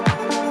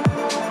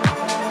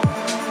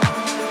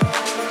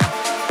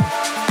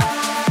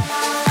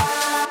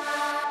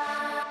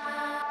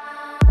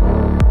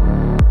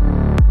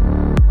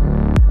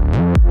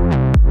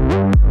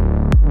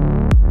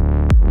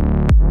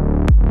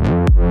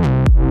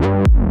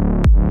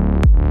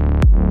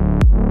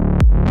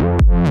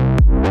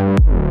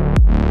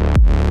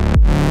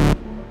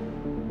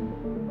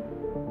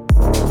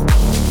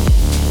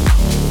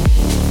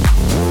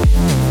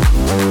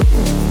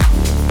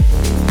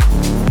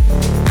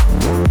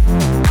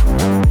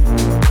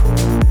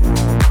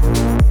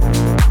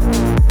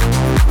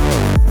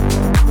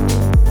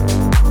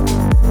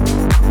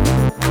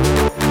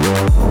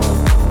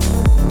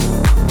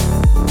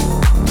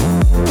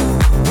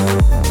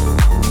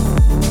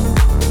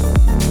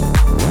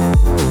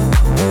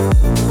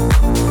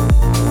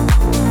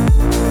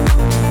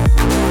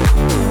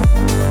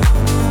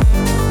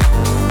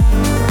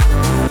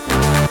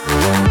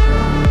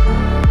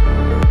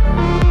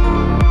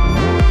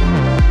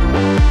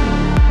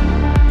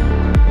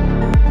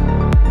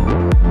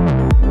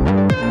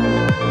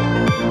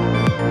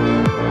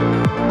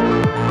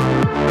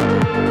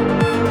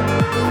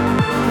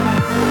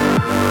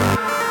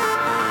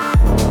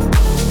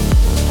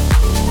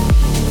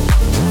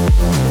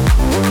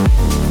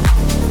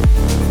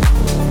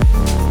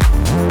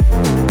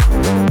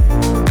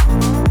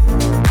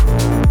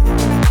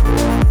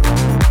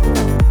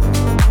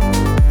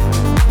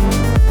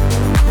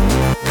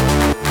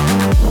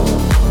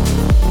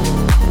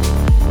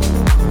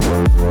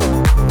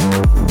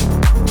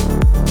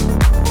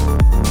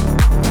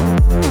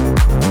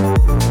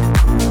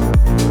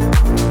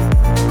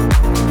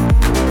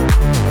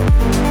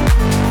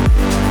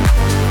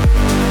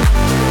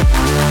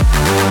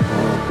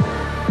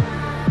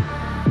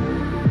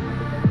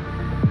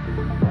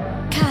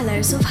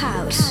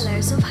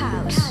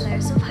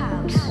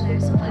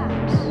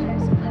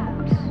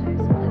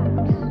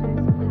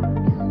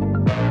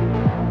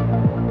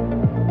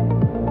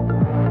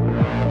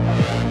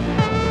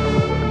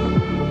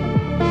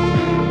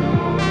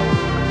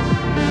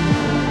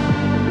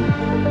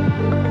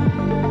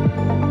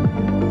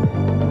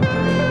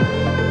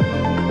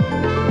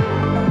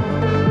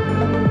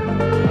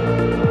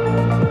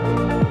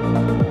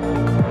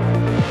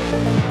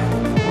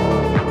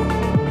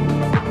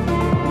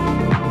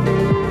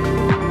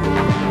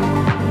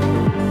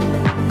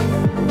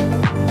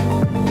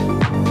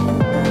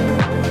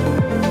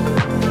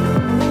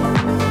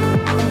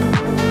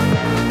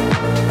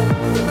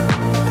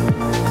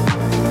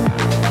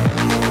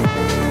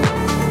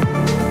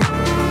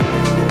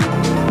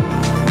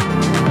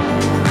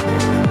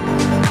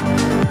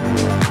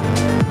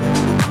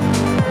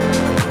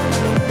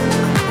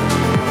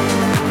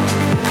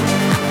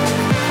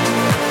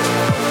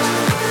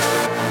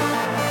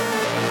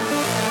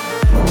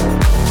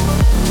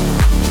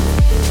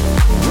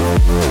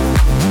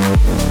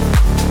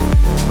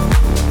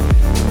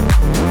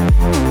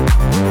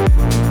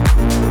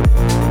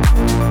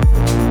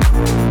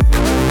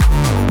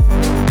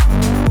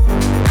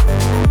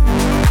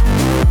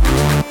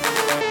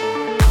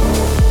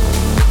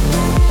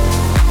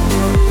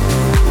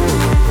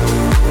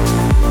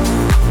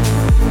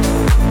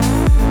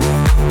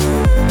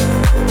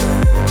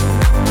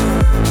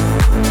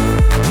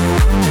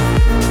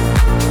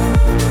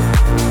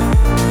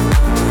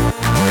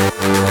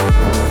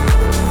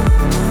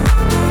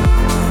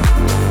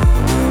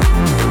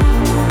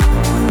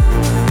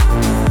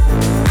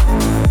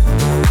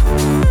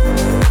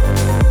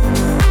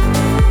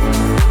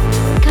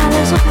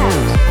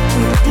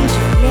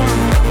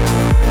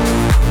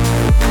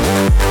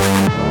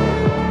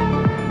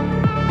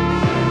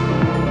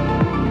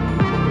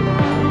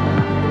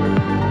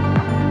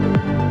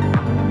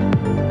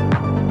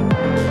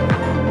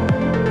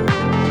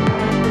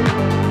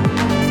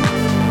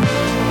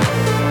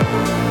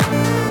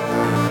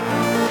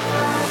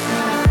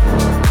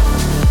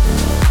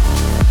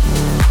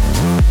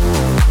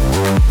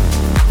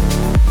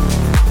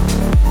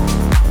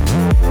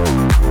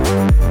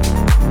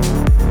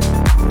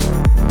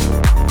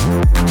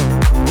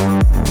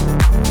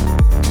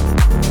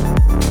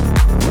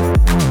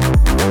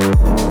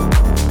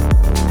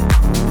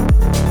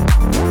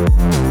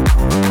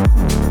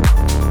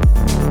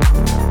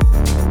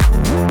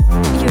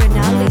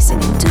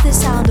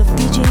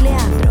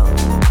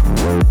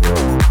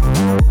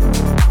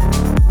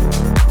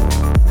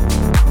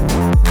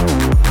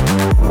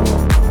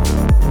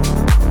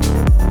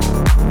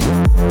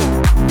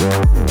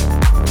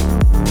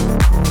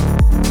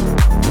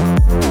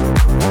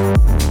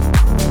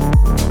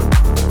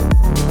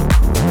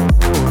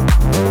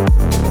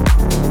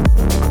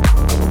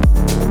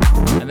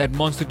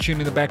 Monster tune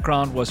in the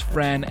background was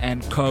Fran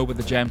and Co with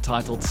the jam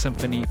titled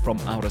Symphony from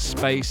Outer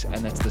Space,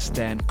 and that's the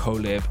Stan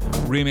Kolev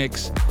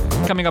remix.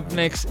 Coming up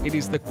next, it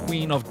is the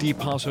Queen of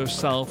Deep House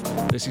herself.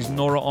 This is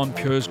Nora En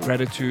Pure's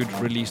Gratitude,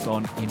 released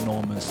on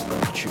Enormous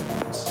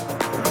Tunes.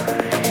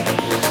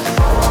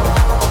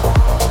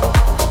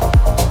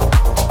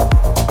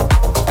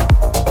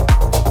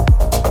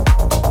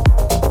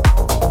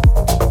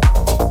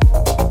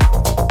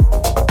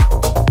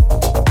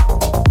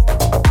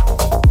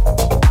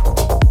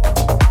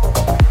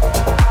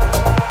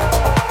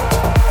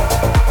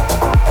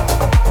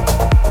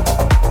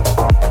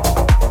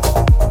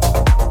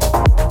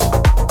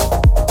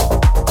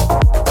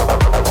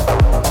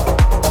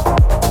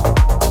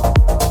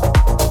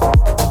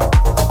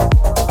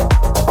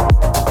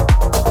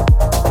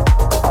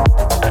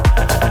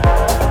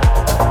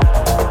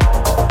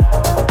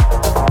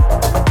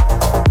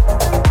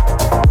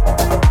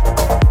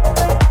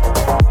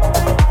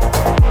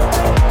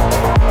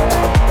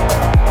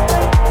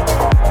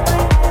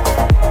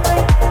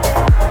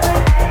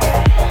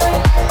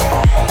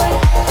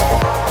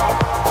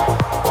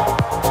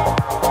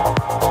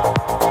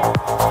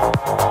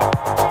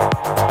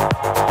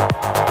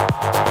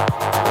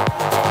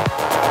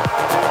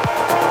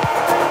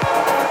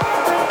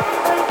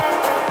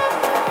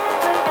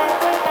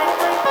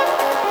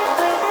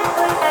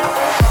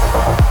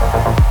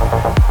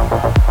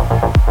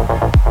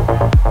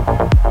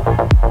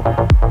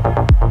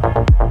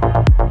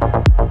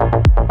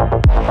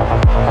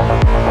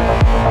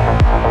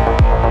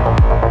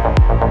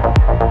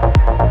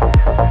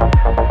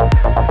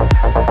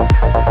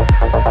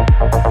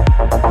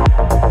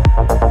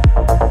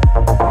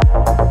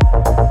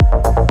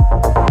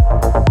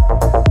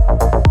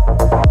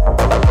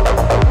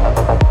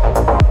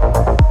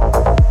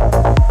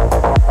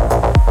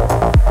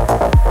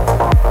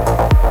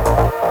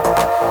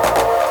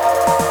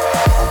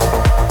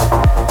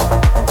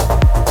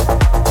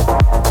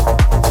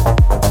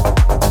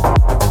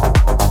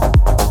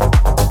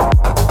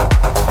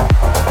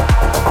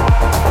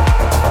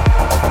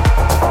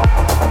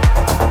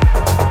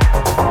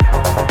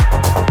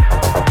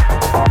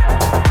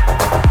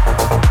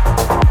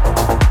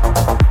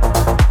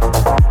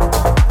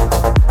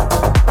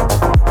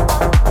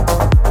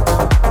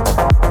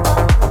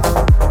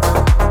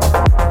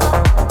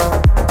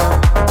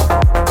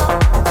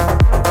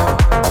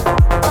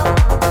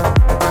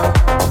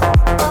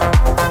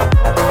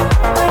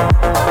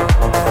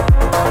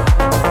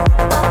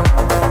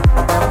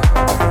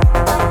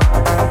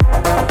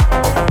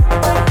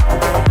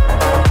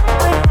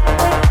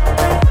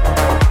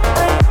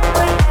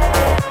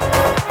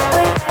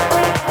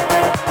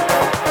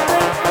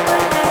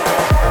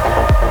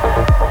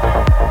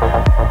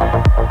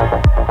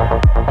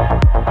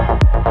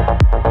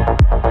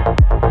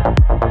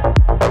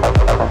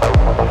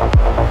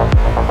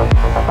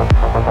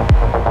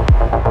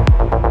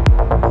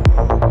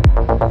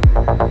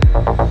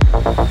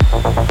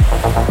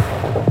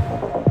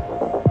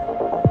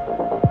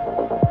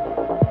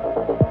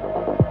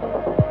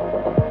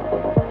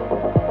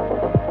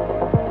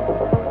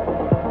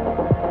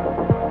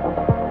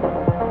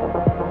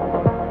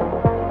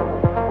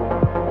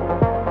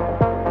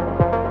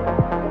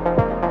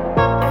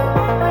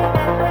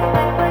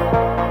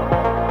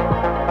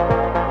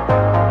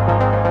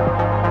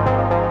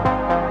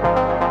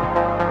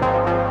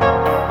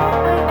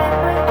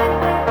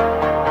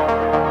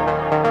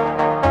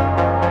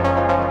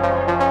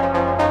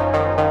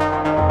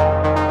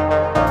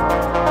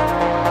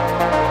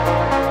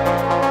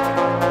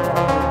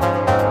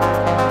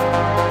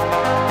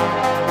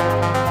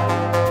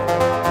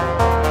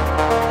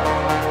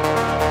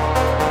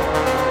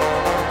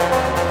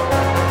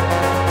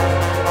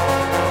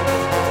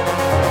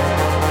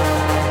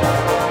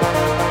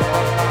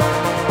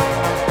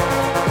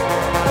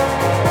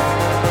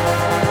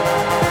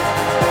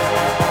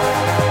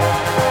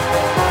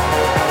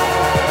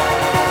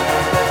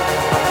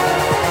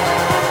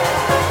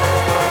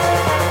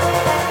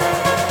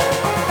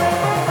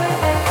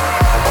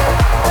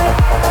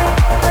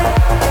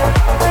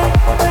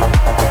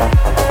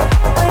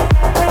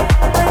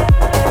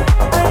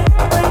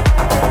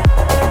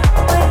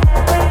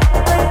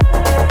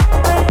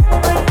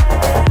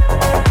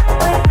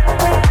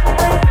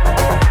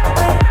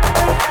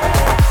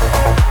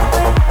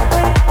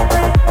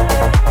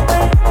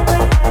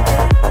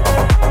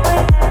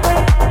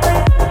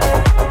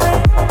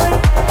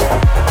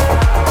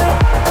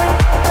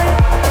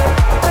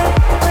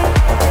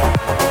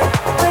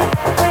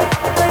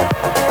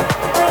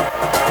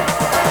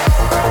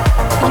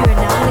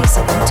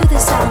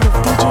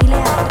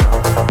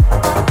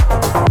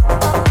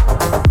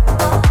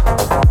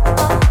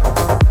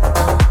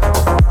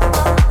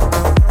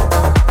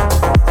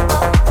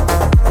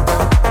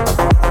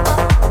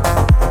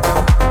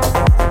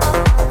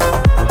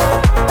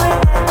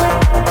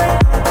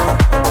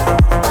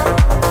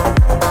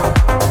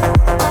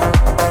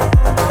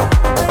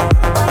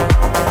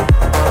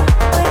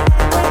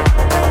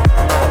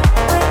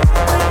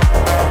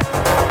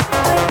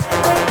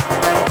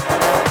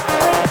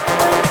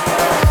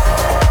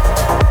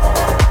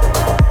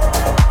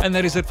 And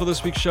that is it for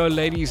this week's show,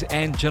 ladies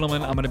and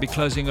gentlemen. I'm going to be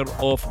closing it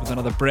off with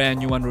another brand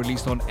new one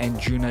released on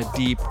Anjuna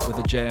Deep with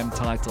a jam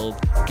titled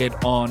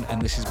Get On, and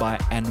this is by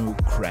Anu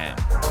Kram.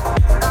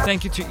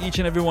 Thank you to each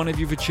and every one of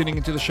you for tuning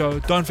into the show.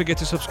 Don't forget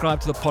to subscribe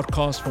to the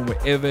podcast from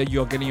wherever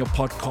you're getting your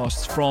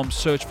podcasts from.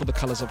 Search for The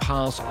Colors of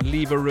House.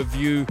 Leave a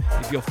review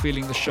if you're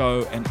feeling the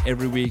show, and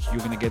every week you're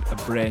going to get a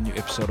brand new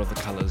episode of The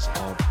Colors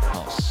of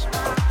House.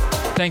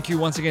 Thank you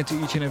once again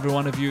to each and every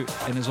one of you.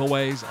 And as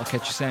always, I'll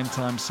catch you same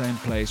time, same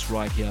place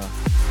right here.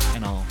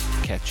 And I'll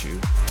catch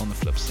you on the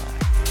flip side.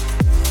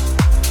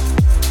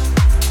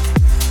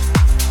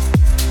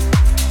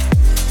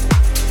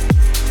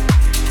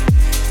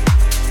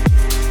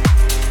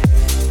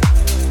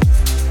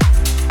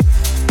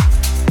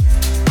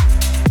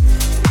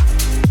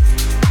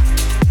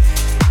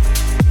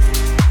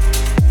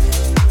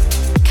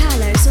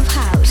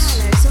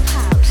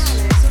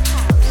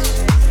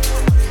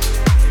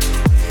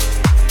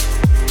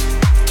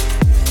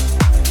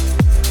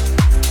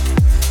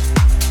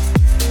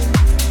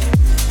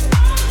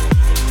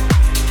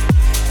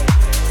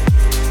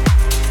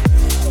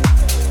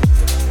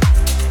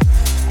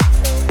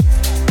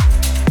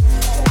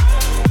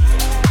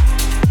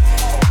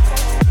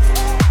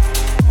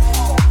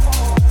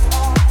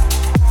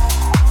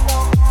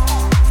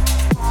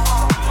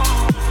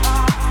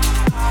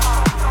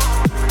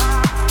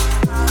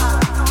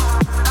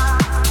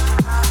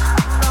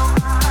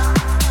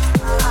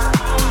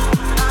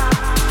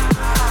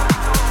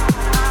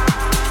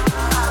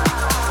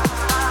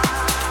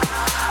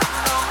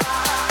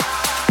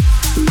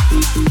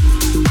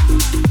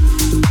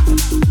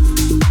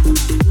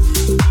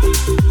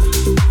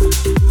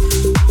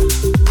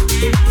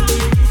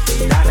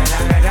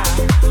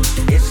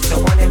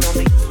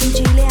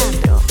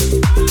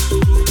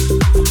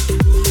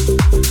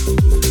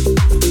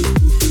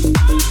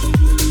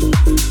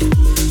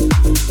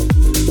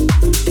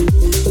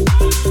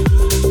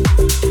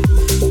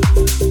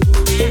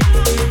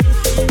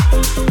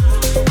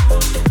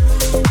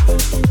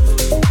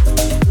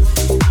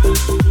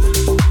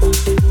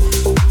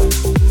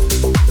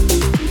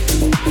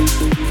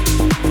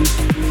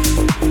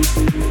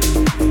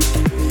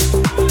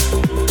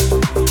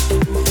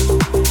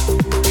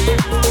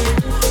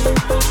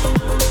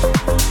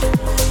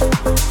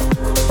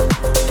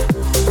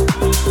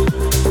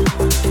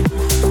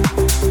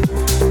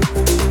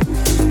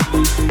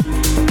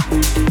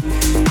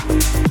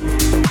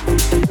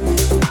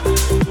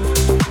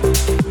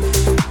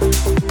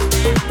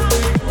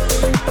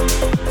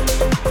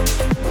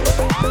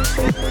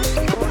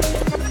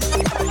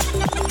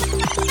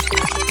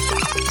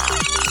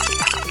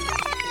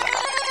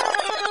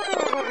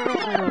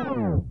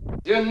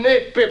 You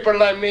need people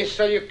like me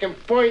so you can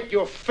point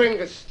your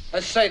fingers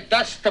and say,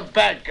 that's the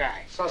bad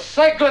guy. So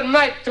say good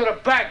night to the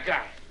bad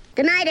guy.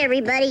 Good night,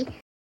 everybody.